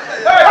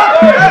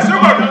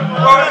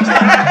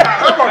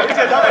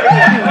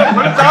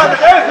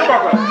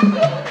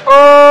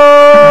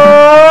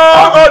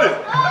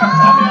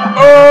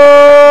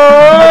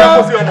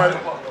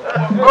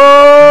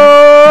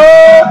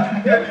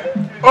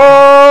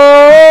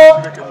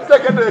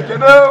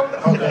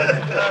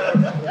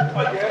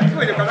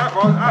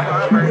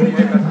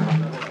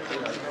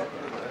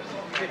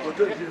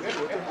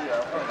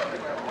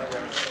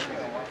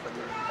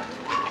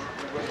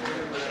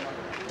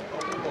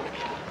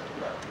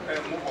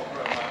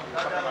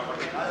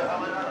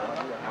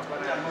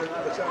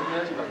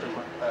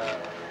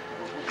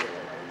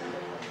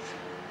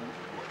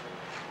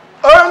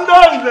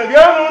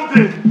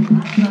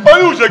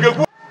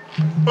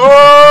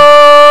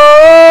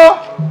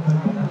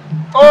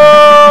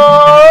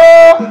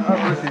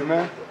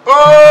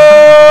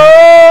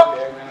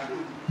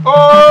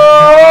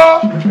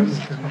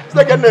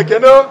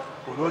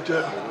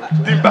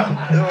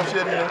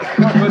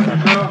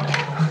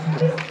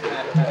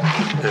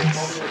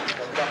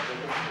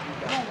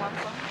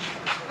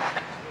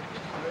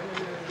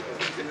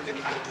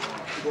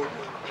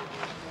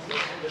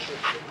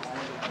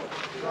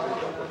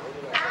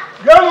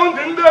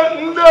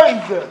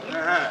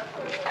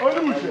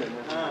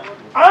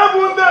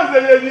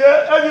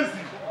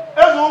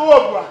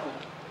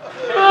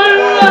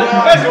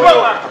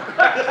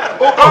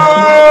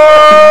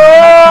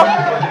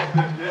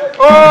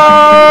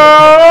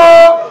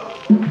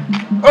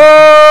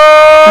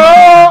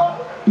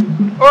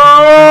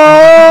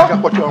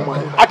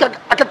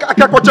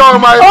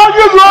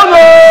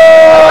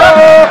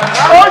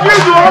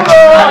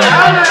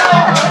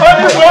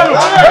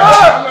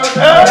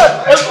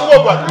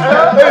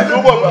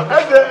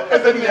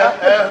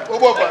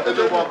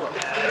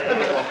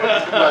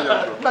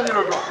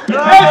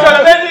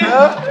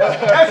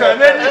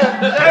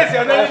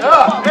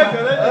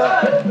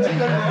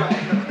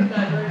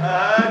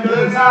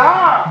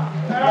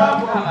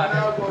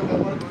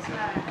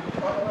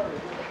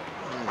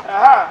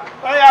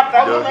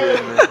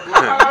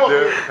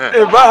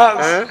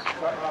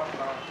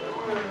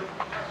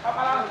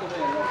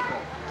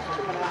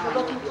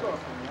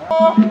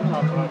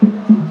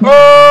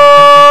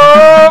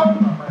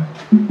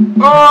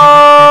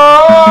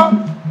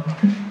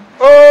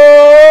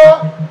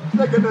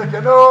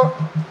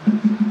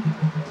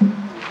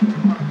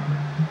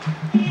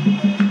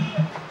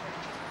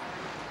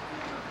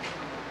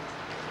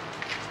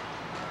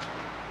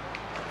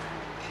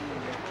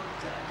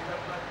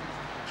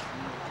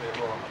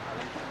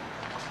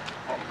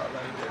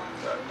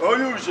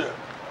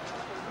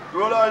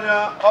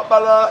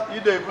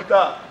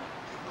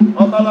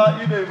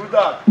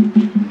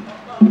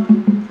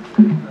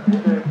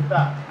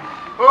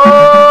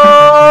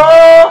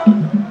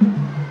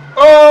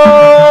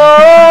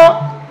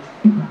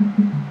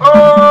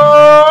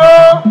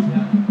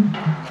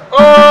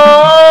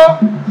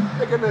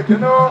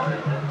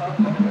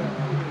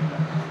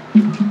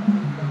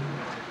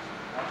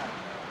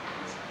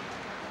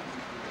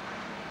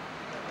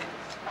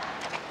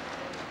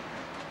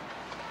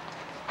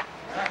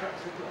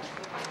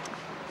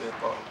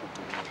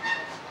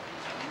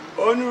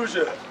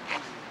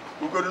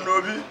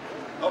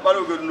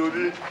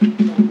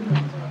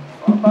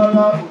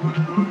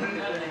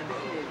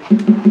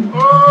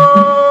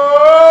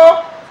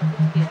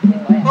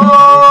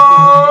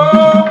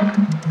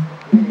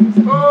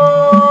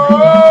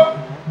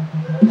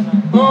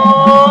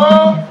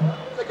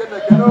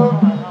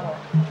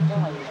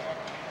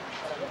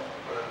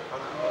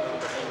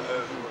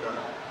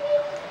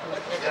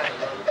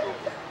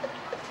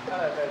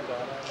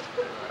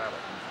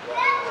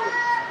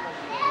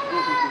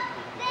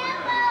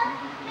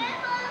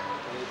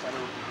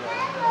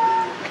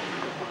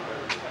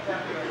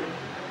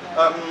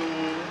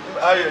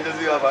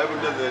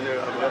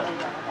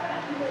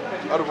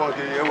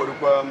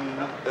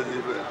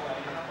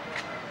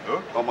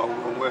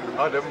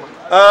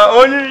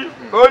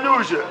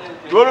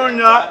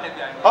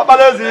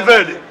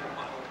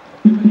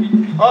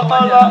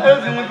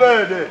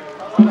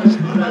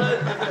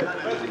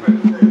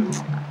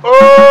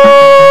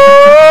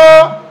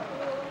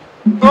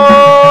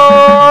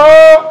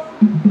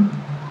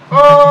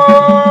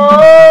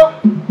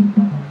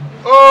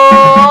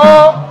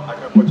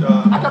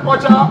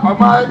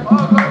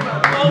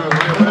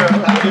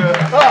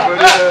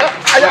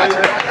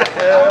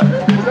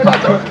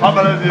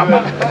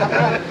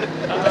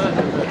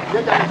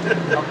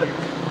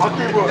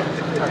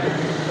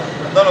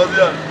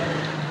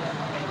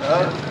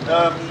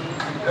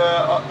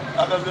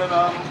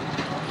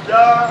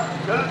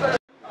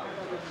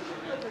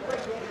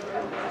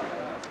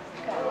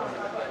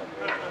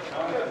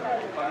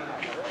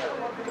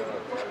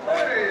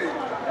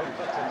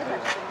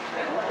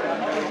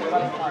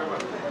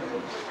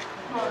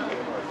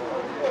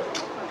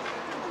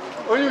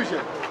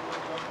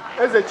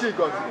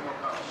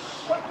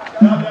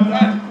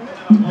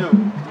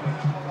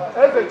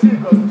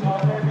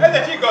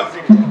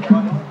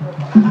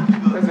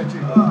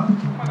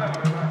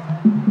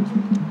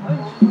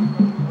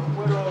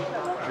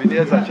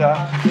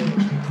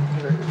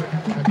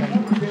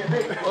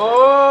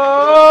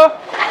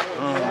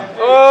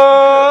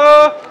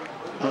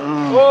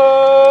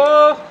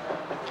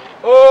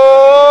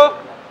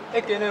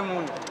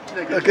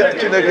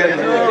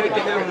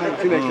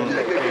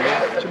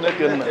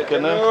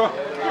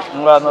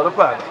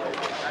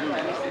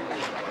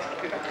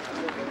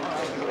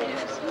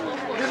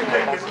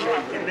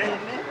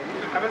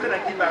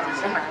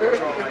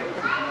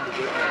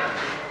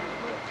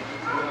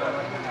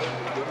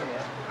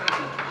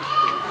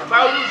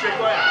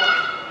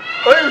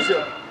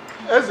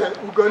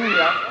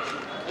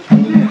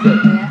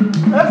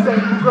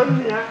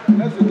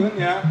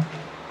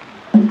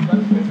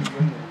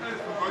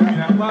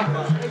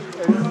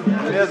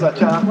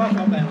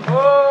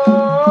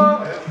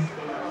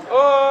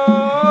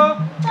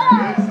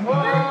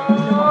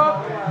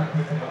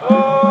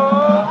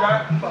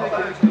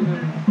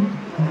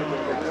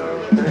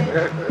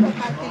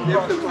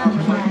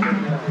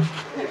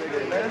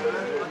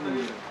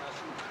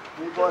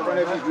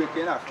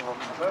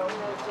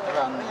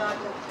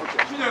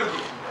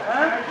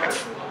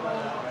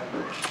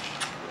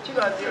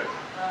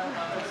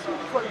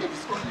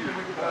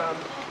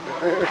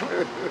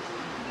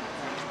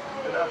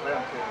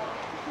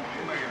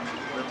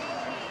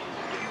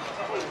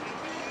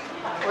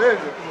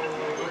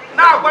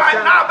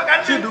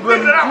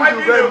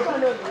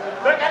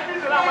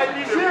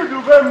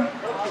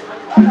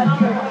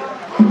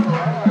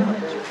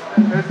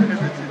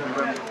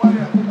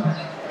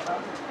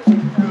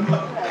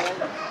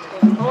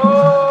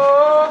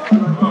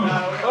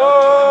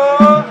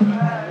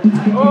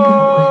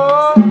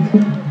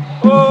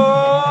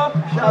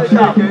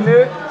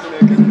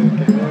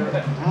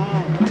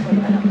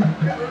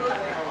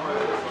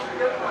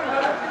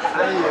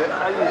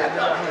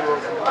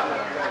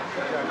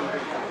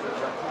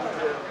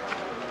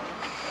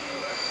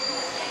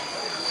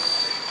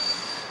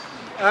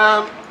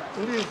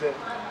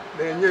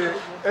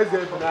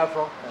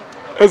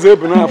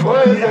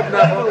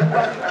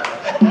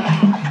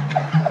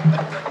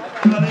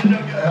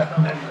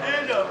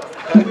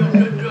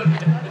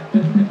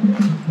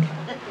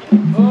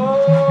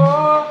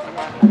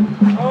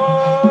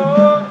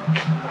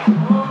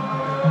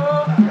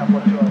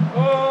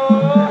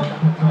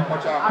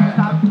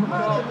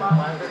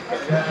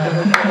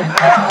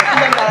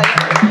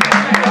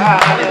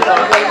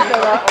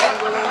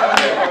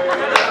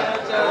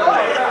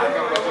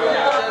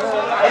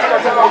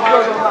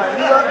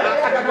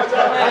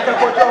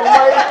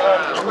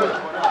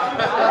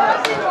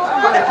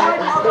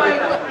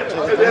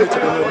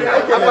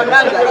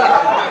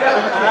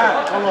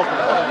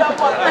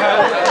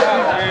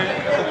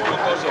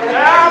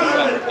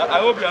I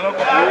hope you are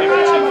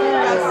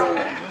not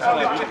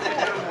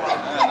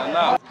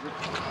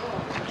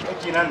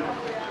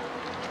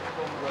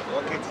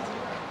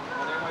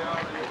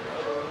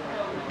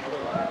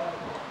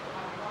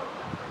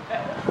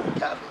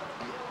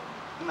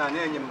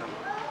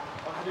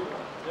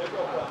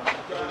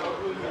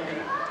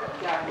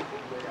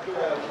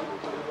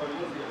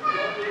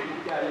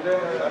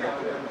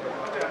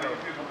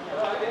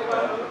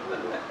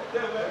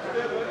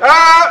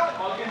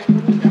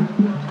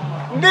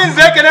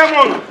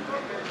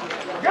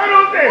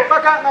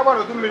Ukpaka na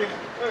bwana dumiri.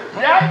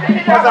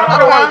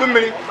 Na bwana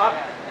dumiri.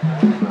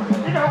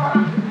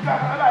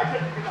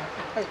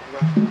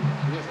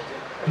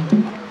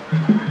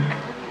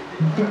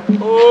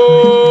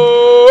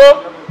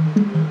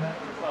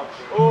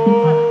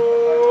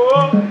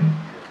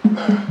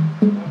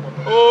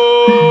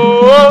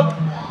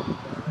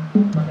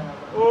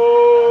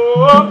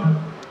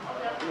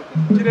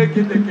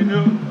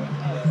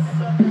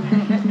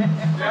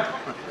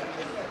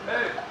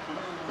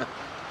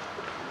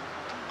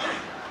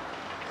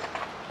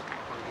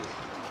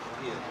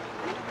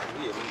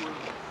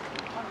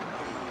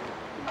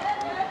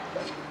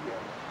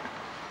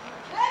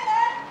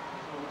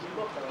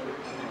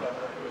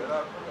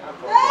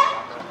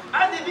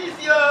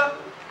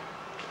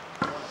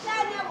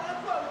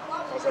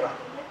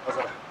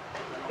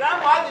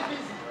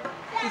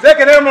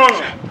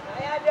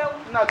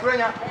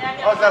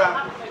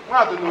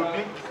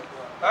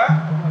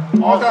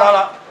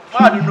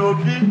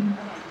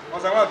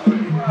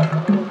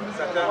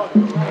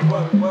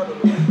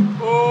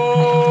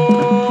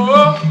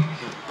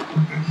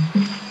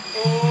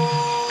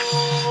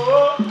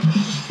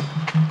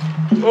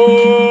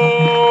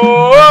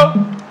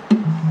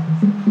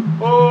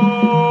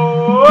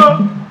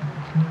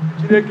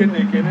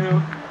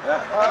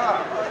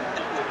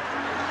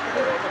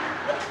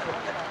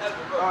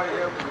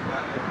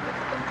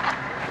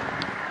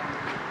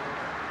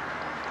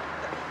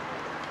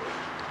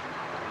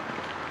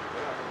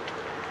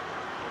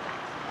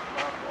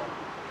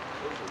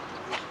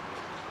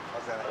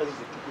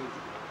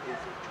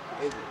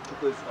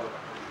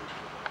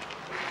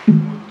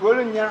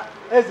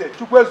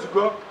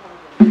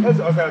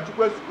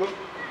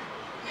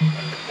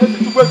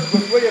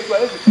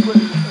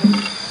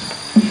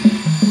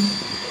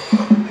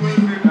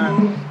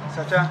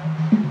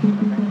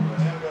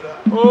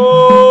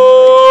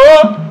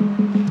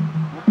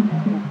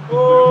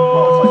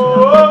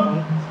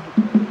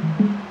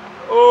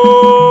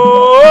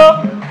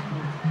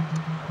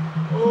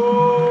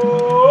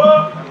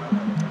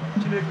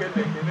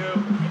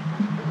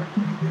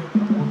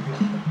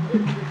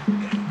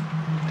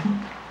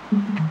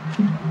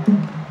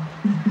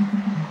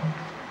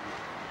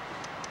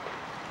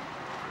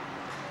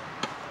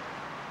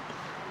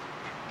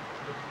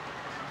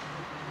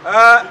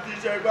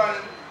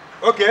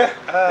 Okay.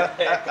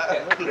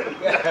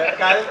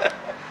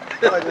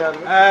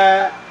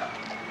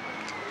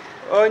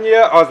 Onye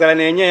ọzara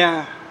na-enye ya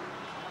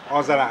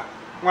ọzara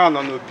nwa nọ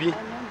n'obi.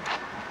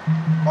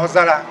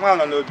 Ọzara nwa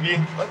nọ n'obi.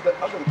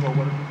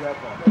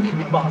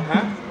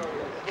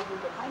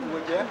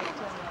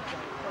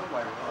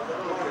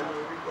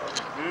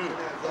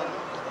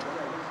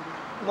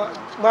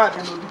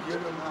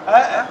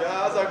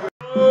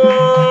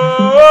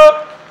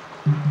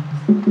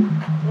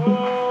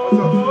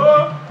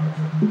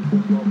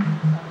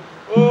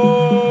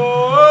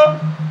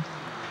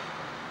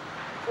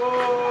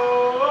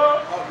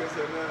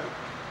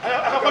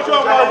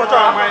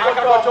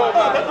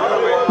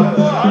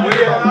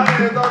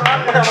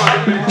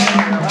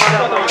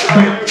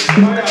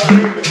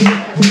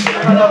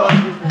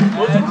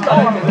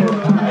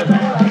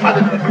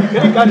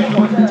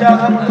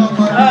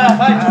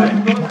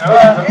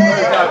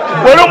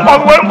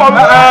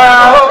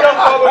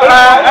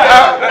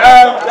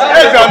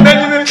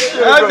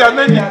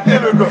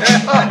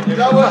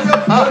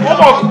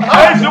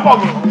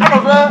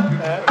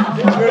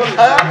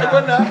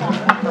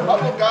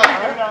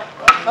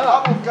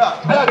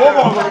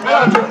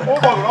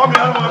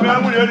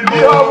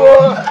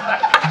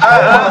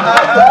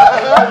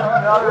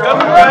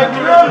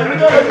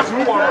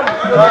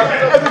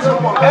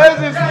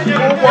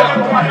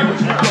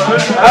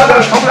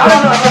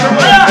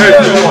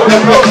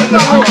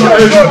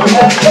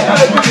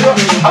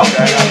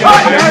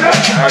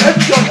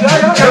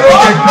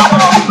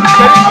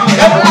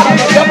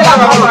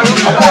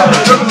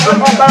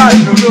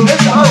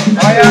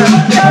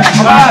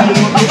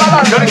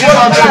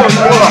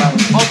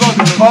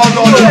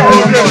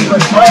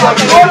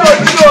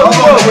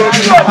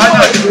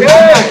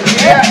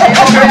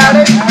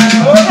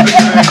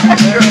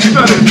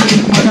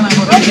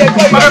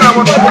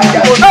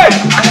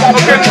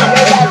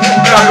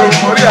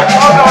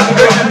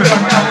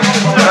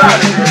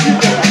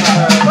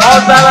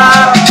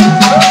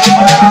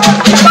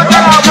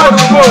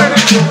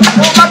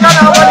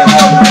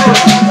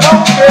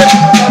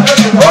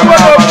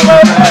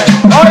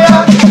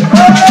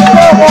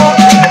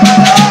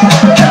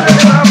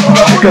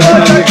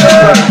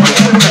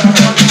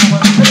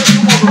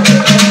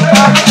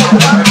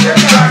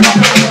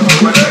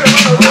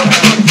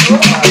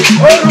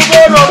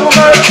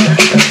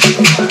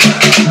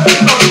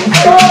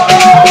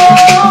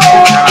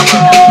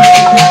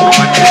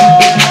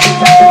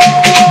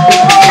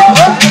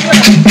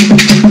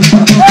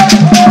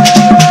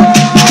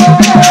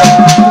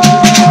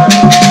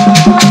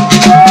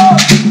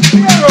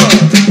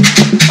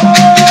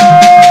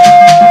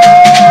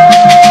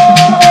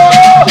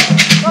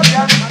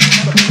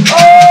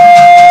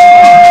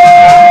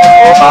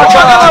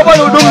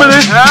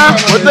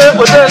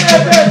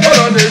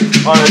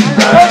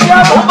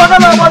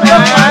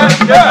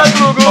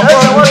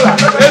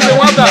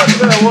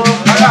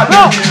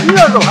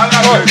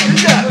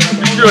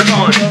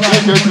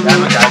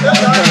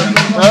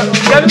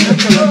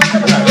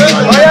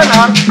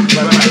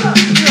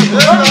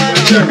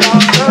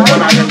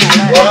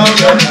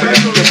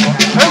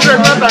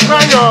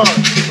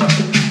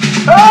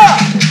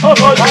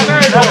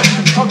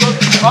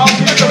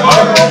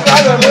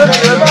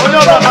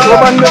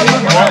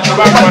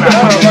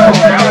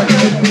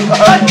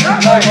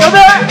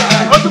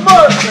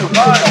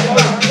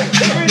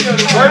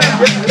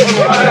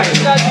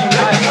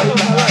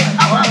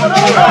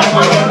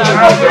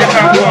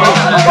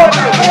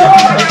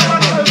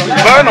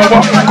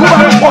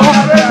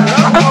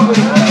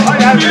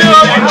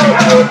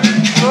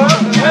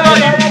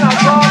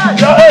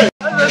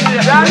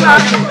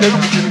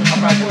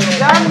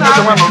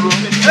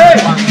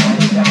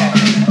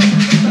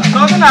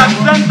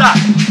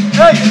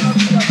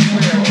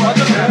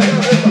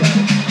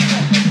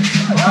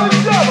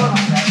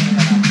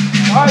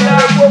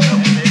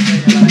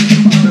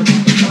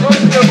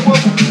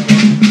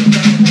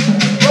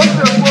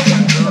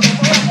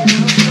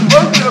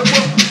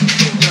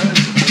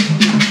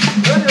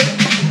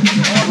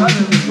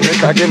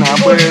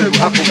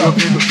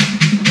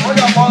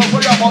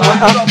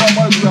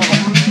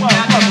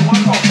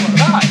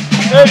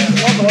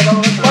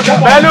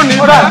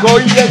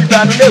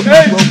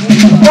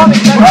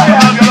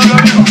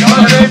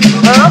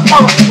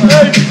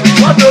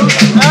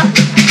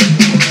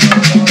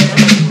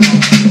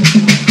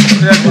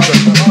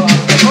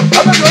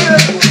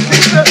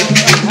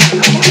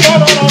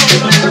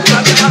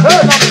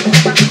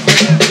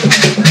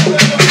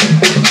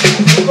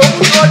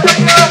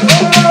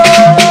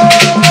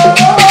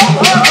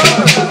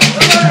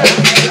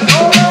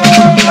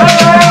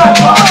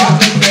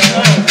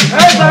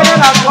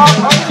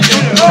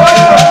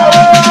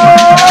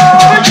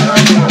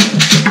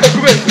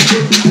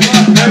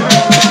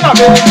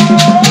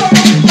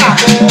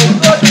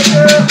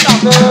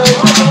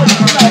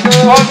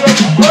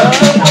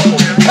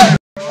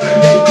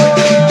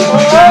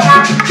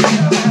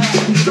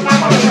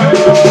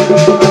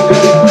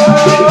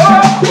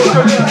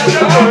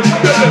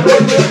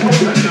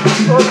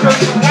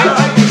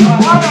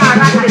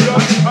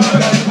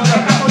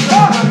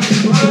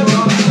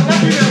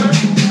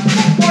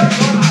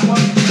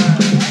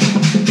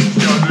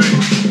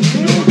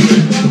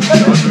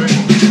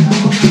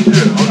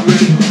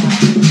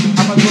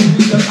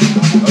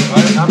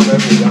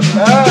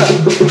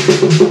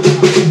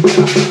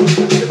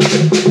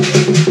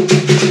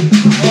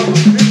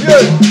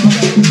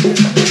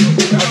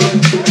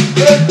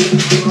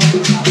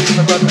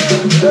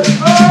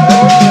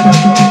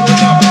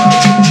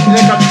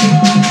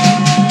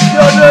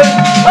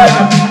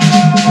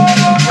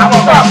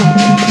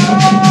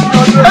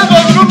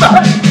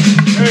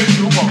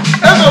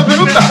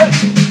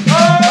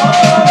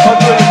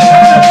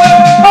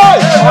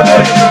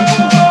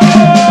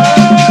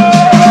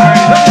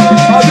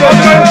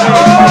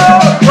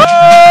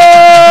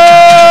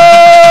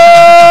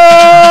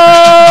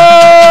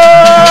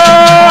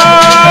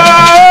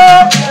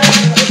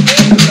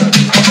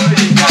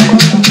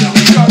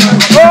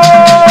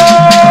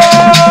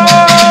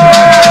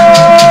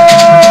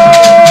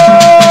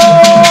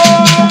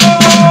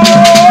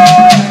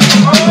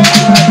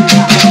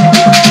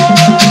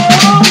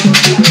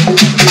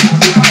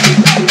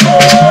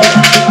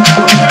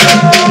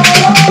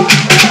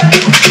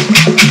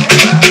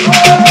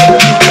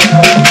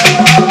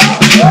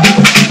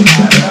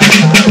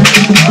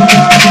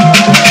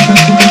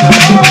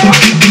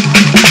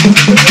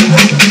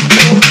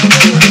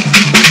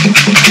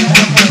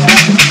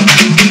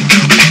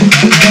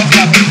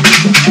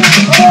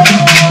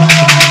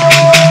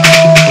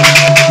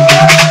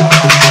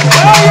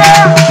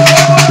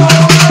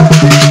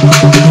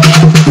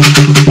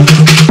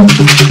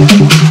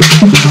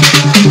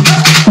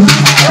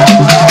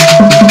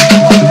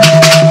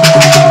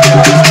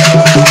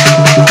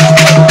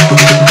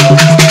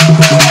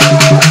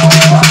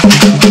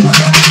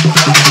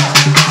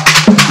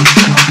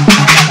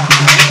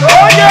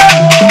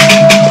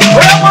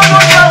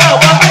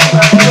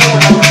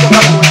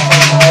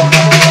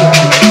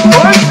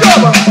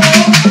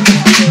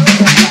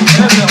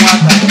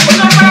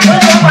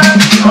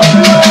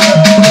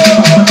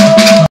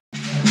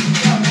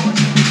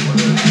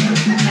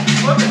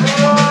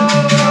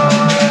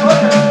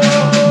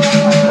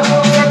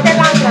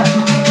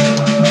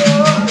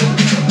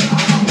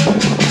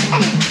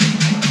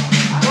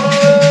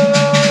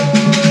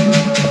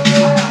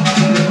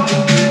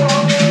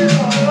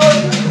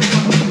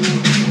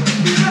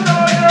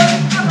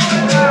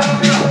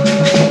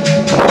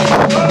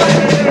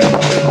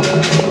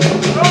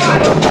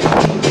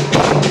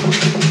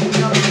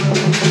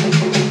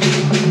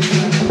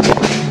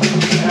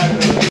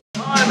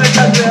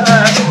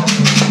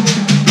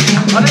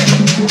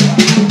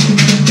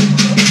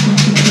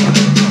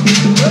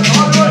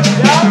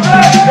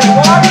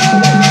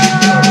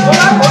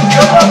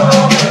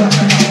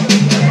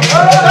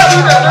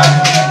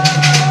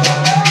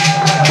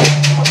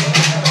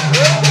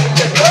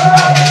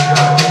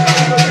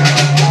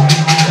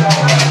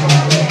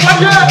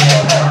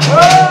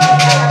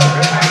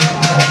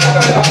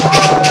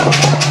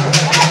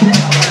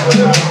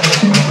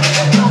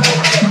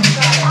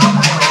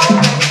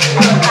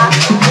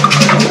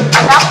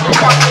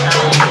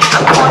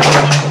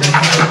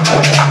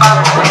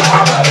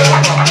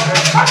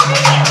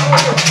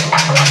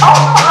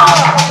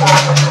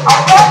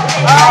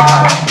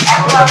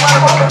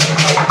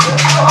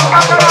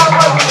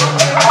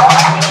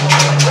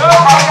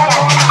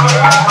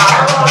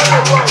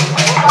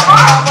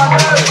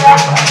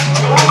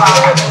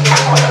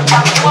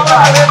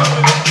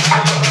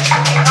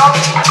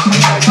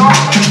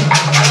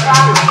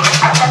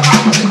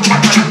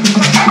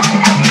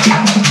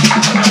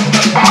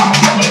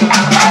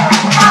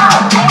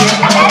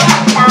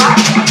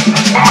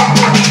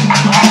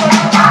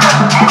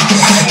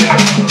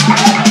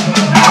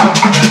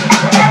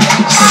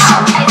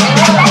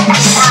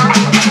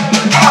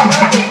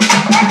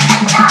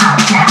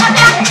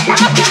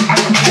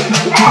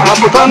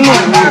 apụta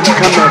nnukwu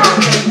kamera.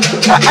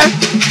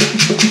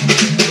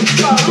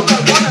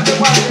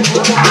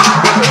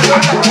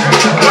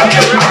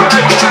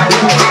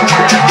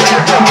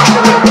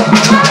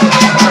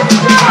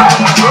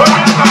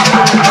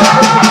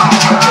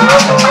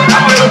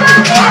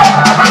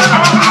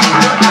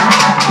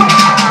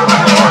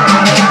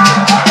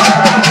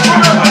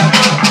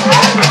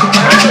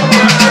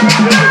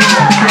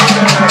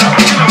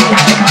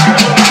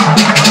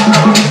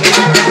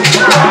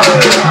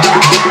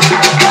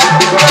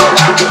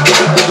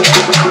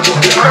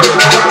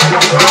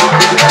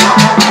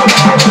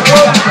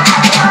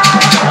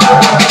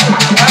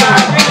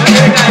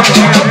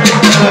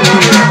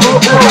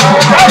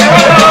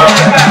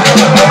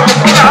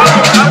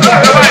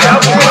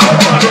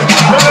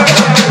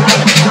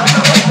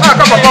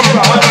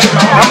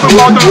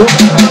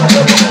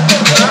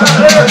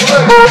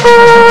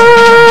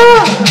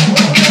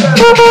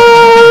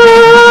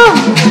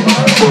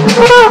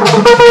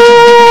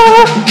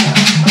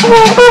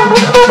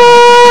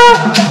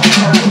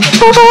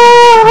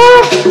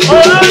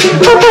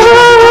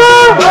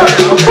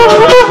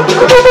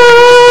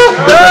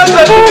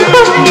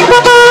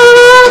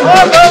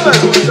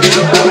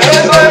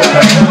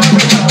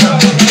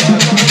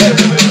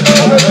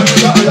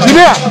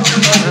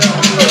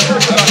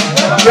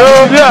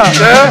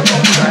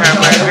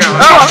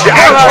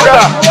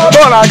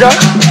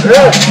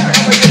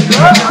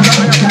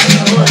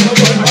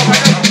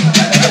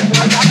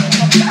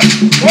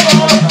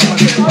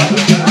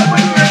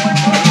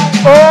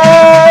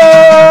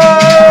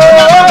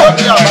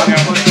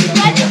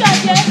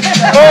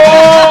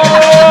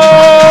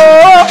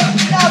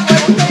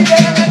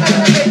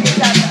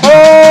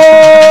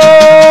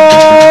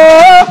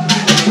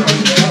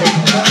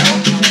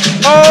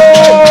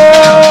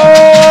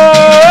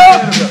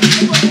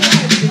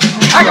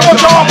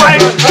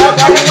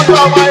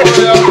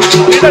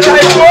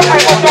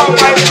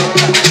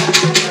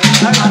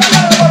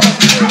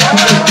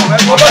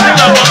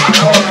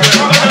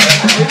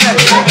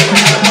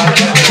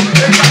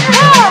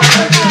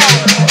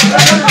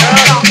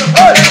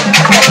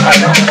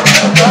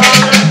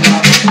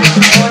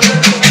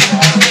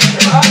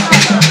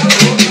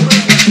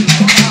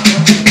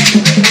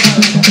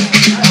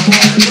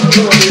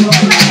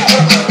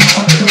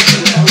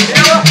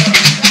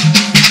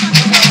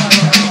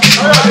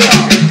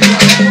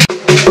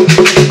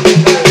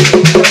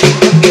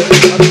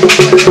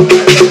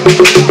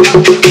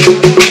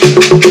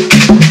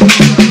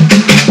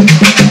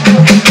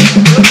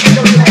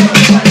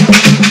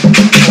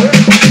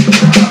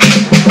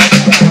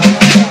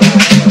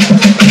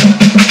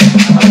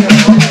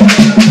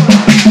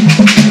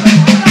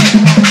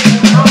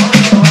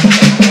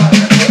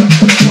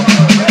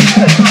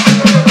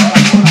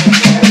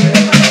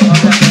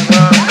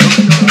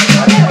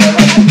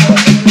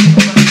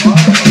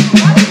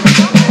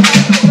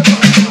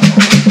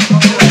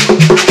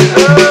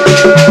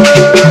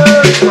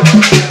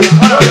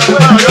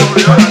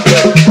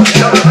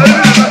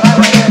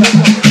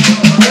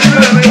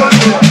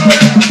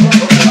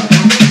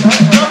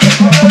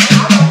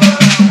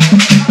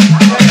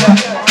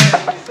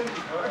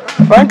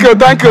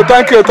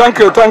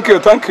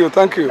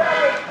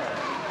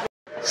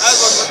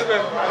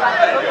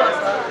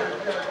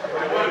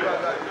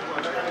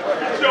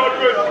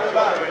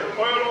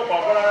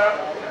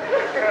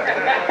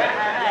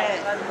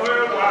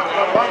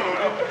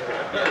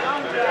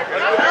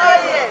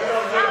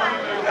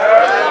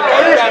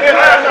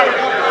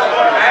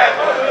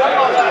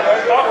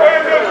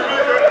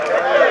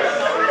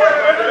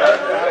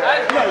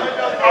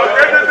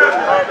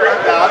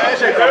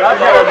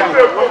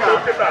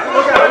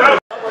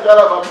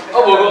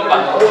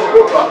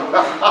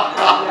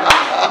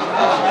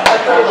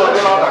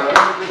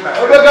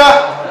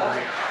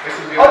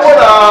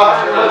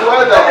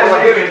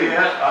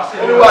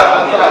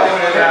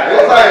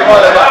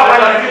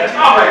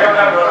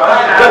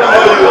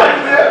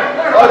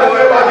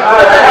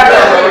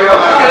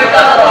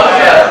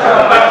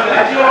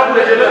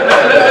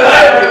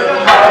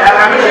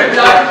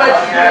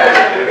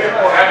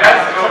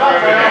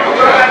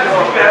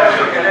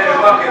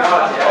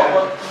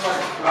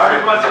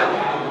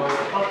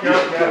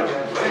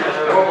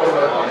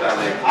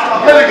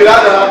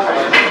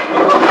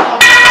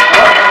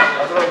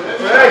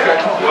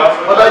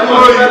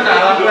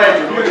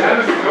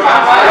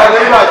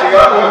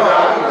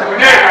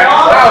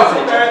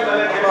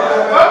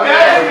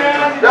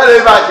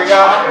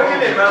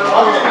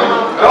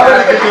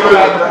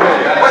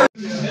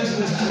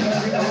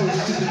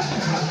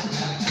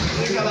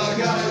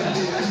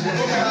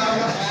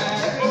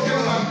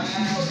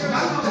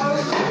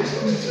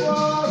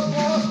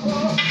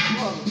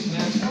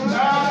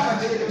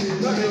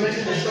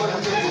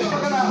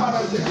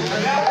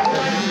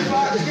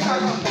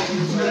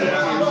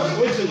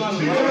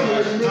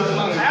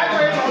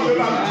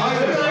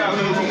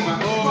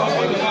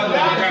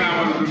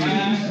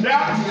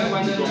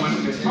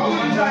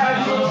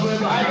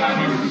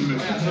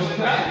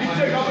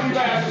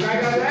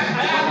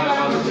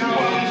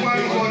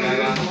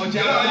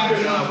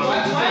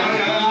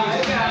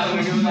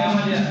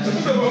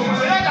 Thank you.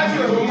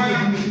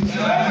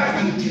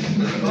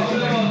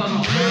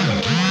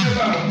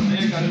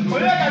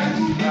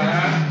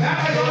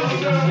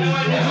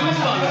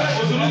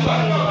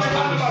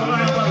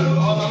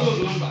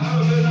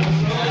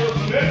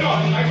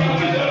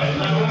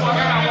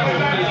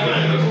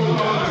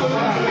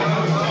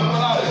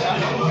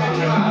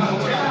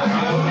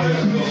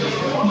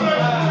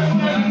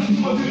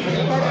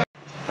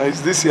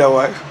 Is this your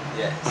wife?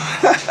 Yes.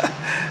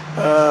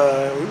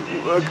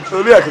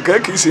 Oriakụ ka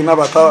isi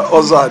nabata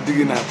ọzọ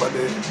adịghị na-akwado.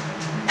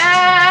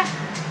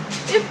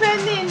 Ife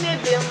niile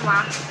dị mma.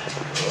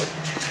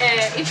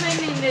 Ife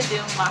niile dị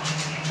mma.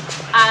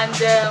 And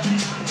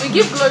we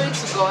give glory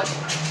to God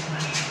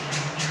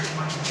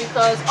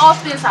because all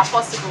things are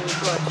possible with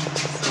God.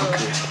 So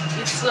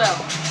it's well.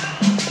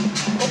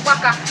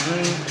 Ukpaka.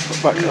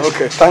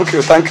 Okay, thank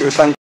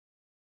you.